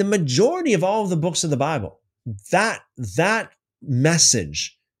in the majority of all of the books of the Bible. That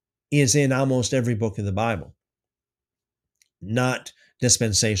message is in almost every book of the Bible, not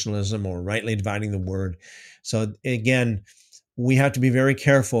dispensationalism or rightly dividing the word. So again, we have to be very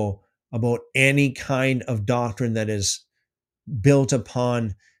careful about any kind of doctrine that is built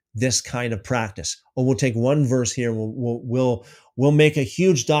upon this kind of practice. Or we'll take one verse here, we'll make a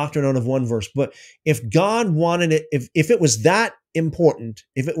huge doctrine out of one verse. But if God wanted it, if it was that important,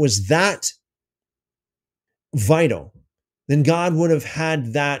 if it was that vital, then God would have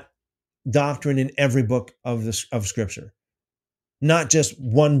had that doctrine in every book of Scripture, not just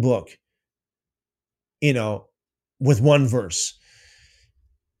one book, with one verse.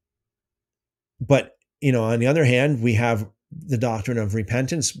 But on the other hand, we have the doctrine of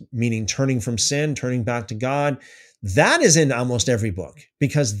repentance, meaning turning from sin, turning back to God. That is in almost every book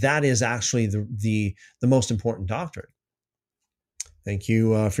because that is actually the most important doctrine. Thank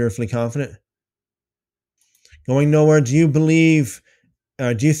you, Fearfully Confident. Going Nowhere, do you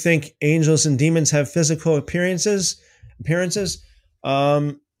think angels and demons have physical appearances?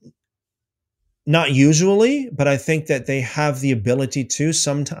 Not usually, but I think that they have the ability to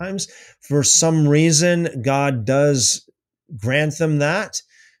sometimes. For some reason, God does grant them that.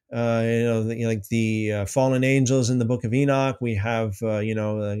 Like the fallen angels in the book of Enoch, we have,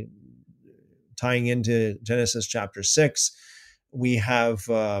 tying into Genesis chapter 6, we have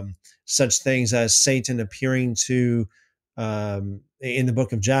such things as Satan appearing to, in the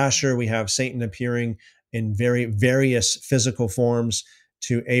book of Jasher, we have Satan appearing in various physical forms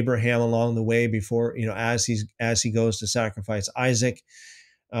to Abraham along the way before, as he goes to sacrifice Isaac.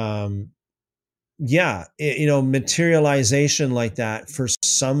 Materialization like that for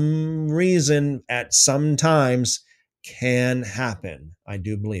some reason at some times can happen, I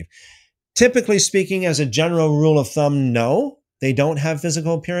do believe. Typically speaking, as a general rule of thumb, no, they don't have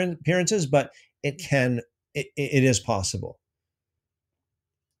physical appearances, but it is possible.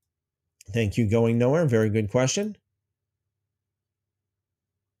 Thank you, Going Nowhere. Very good question.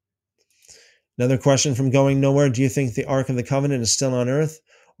 Another question from Going Nowhere. Do you think the Ark of the Covenant is still on earth,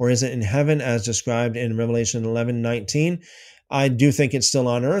 or is it in heaven as described in Revelation 11:19? I do think it's still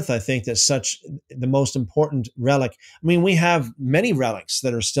on earth. I think that the most important relic, we have many relics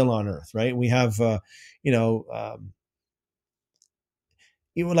that are still on earth, right? We have,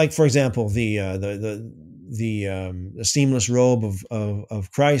 like, for example, the the seamless robe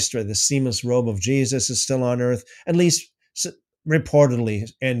of Christ, or the seamless robe of Jesus, is still on earth, at least reportedly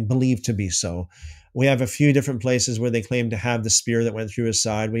and believed to be so. We have a few different places where they claim to have the spear that went through his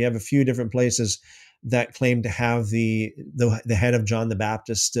side. We have a few different places that claim to have the head of John the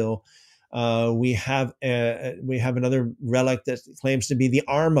Baptist still. We have another relic that claims to be the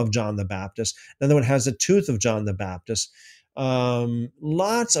arm of John the Baptist. Another one has the tooth of John the Baptist.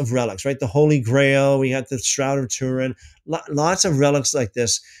 Lots of relics, right? The Holy Grail. We had the Shroud of Turin. Lots of relics like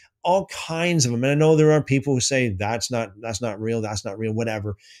this. All kinds of them. And I know there are people who say that's not real. That's not real.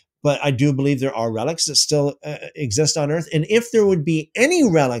 Whatever. But I do believe there are relics that still exist on Earth. And if there would be any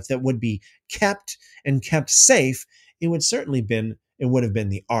relic that would be kept safe, it would have been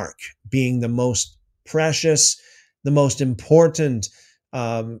the Ark, being the most precious, the most important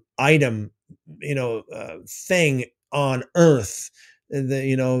item, thing on Earth.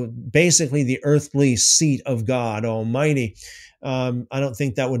 Basically the earthly seat of God Almighty. I don't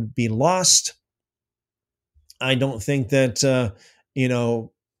think that would be lost. I don't think that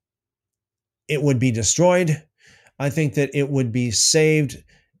it would be destroyed. I think that it would be saved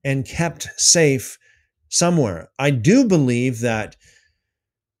and kept safe somewhere. I do believe that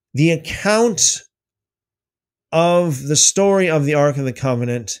the account of the story of the Ark of the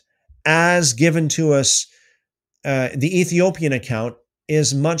Covenant, as given to us, the Ethiopian account,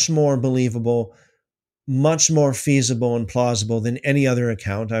 is much more believable, much more feasible and plausible than any other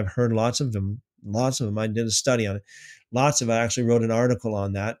account. I've heard lots of them. I did a study on it. I actually wrote an article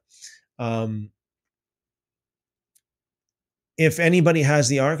on that. If anybody has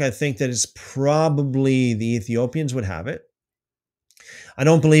the Ark, I think that it's probably the Ethiopians would have it. I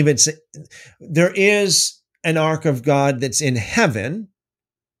don't believe there is an Ark of God that's in heaven,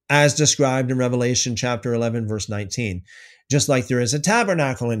 as described in Revelation chapter 11, verse 19. Just like there is a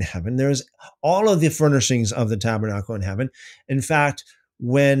tabernacle in heaven, there's all of the furnishings of the tabernacle in heaven. In fact,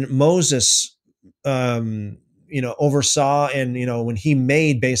 when Moses, oversaw and, when he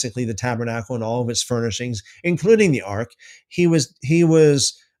made basically the tabernacle and all of its furnishings, including the Ark, he was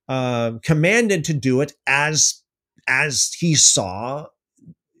commanded to do it as he saw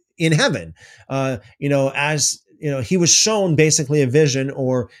in heaven. He was shown basically a vision,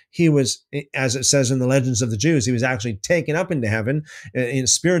 or he was, as it says in the Legends of the Jews, he was actually taken up into heaven,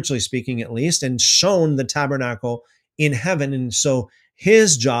 spiritually speaking at least, and shown the tabernacle in heaven. And so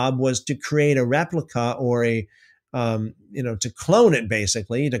his job was to create a replica, or to clone it,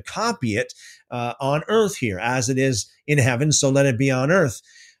 basically, to copy it on earth here, as it is in heaven, so let it be on earth.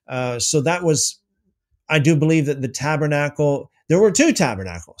 So that was, I do believe that the tabernacle, there were two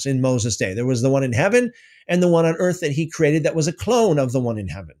tabernacles in Moses' day. There was the one in heaven and the one on earth that he created that was a clone of the one in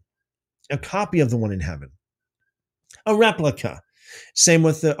heaven, a copy of the one in heaven, a replica. Same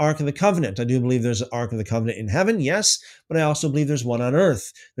with the Ark of the Covenant. I do believe there's an Ark of the Covenant in heaven, yes, but I also believe there's one on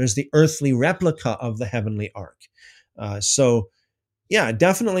earth. There's the earthly replica of the heavenly Ark. Yeah,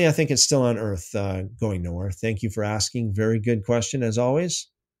 definitely I think it's still on earth, going nowhere. Thank you for asking. Very good question, as always.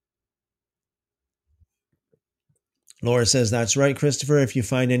 Laura says, that's right, Christopher. If you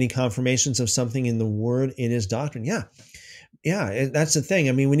find any confirmations of something in the word, it is doctrine. Yeah, that's the thing.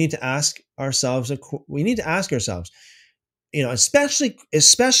 I mean, we need to ask ourselves,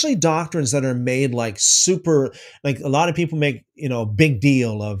 especially doctrines that are made like a lot of people make, big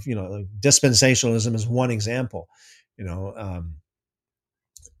deal of, like dispensationalism is one example, the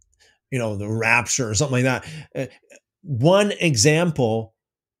rapture or something like that. One example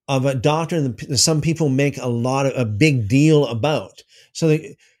of a doctrine that some people make a big deal about. So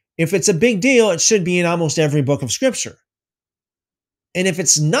if it's a big deal, it should be in almost every book of Scripture. And if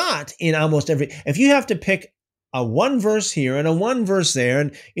it's not in if you have to pick a one verse here and a one verse there,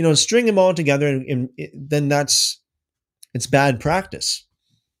 and string them all together, then it's bad practice.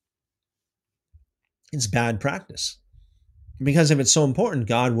 It's bad practice. Because if it's so important,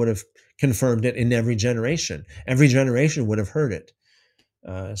 God would have confirmed it in every generation. Every generation would have heard it.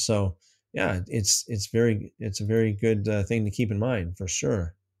 So yeah, it's a very good thing to keep in mind, for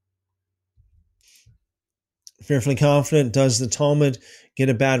sure. Fearfully confident. Does the Talmud get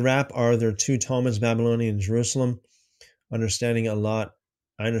a bad rap? Are there two Talmuds, Babylonian and Jerusalem? I understand a lot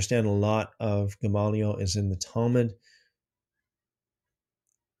of Gamaliel is in the Talmud.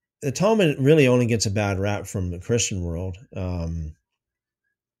 The Talmud really only gets a bad rap from the Christian world.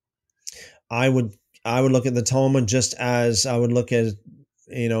 I would look at the Talmud just as I would look at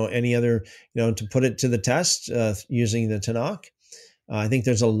any other, to put it to the test using the Tanakh. I think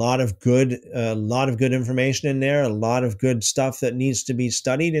there's a lot of good information in there, a lot of good stuff that needs to be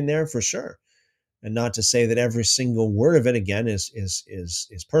studied in there, for sure. And not to say that every single word of it again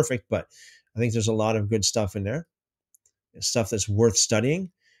is perfect, but I think there's a lot of good stuff in there, stuff that's worth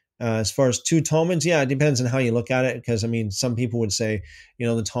studying. As far as two Talmuds, yeah, it depends on how you look at it. Because I mean, some people would say,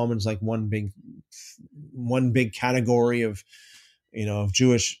 the Talmud's like one big category of, of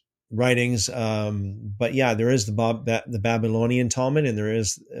Jewish writings. But yeah, there is the Babylonian Talmud, and there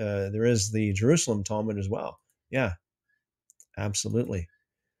is the Jerusalem Talmud as well. Yeah, absolutely.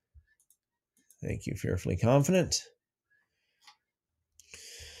 Thank you, Fearfully Confident.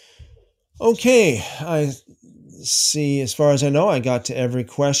 Okay, I see. As far as I know, I got to every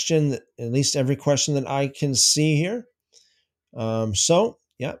question, at least every question that I can see here. So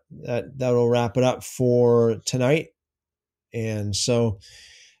yeah, that'll wrap it up for tonight. And so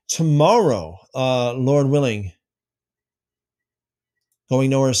tomorrow, Lord willing,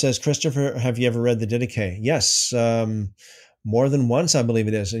 Going Nowhere says, Christopher, have you ever read the Didache? Yes, more than once, I believe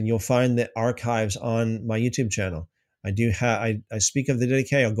it is. And you'll find the archives on my YouTube channel. I speak of the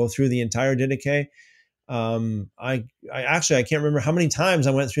Didache. I'll go through the entire Didache. I can't remember how many times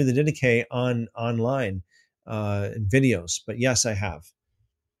I went through the Didache online in videos, but yes, I have.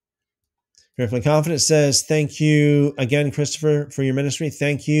 Fearfully Confident says, thank you again, Christopher, for your ministry.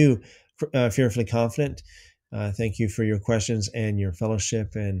 Thank you, Fearfully Confident. Thank you for your questions and your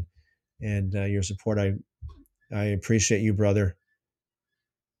fellowship and your support. I appreciate you, brother.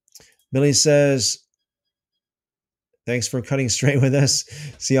 Billy says, thanks for cutting straight with us.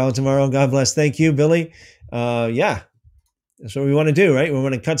 See y'all tomorrow. God bless. Thank you, Billy. Yeah, that's what we want to do, right? We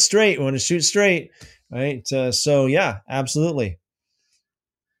want to cut straight. We want to shoot straight, right? So yeah, absolutely.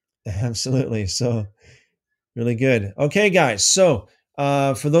 Absolutely. So really good. Okay, guys. So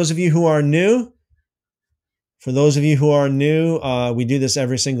for those of you who are new, we do this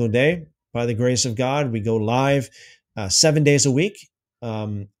every single day. By the grace of God, we go live 7 days a week.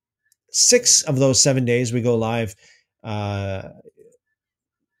 6 of those 7 days, we go live at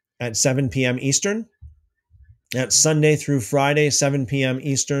 7 p.m. Eastern. That's Sunday through Friday, 7 p.m.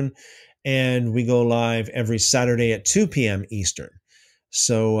 Eastern. And we go live every Saturday at 2 p.m. Eastern.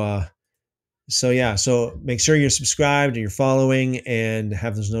 So make sure you're subscribed and you're following and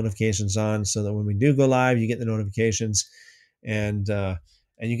have those notifications on so that when we do go live, you get the notifications and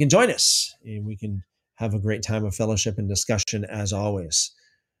you can join us and we can have a great time of fellowship and discussion as always.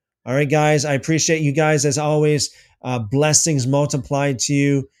 All right, guys, I appreciate you guys as always. Blessings multiplied to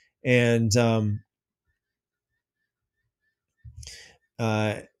you and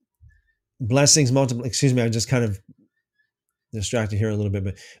blessings multiplied. Excuse me, I just kind of distracted here a little bit,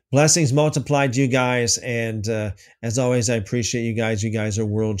 but blessings multiplied to you guys. And as always, I appreciate you guys. You guys are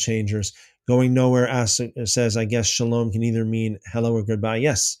world changers. Going Nowhere says, I guess shalom can either mean hello or goodbye.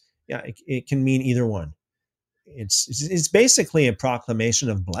 Yes. Yeah, it can mean either one. It's basically a proclamation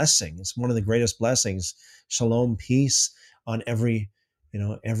of blessing. It's one of the greatest blessings. Shalom, peace on every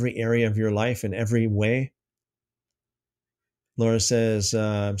area of your life in every way. Laura says,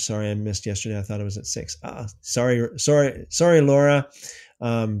 I'm sorry I missed yesterday. I thought it was at 6. Sorry, Laura.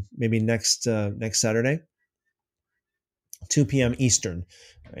 Maybe next Saturday, 2 p.m. Eastern.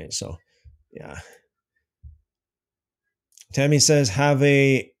 All right, so yeah. Tammy says, have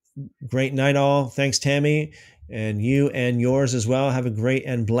a great night all. Thanks, Tammy. And you and yours as well. Have a great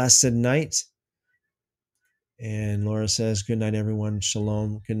and blessed night. And Laura says, good night, everyone.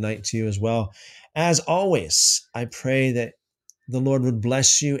 Shalom. Good night to you as well. As always, I pray that the Lord would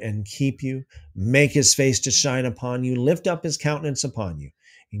bless you and keep you, make his face to shine upon you, lift up his countenance upon you,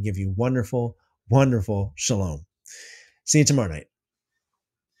 and give you wonderful, wonderful shalom. See you tomorrow night.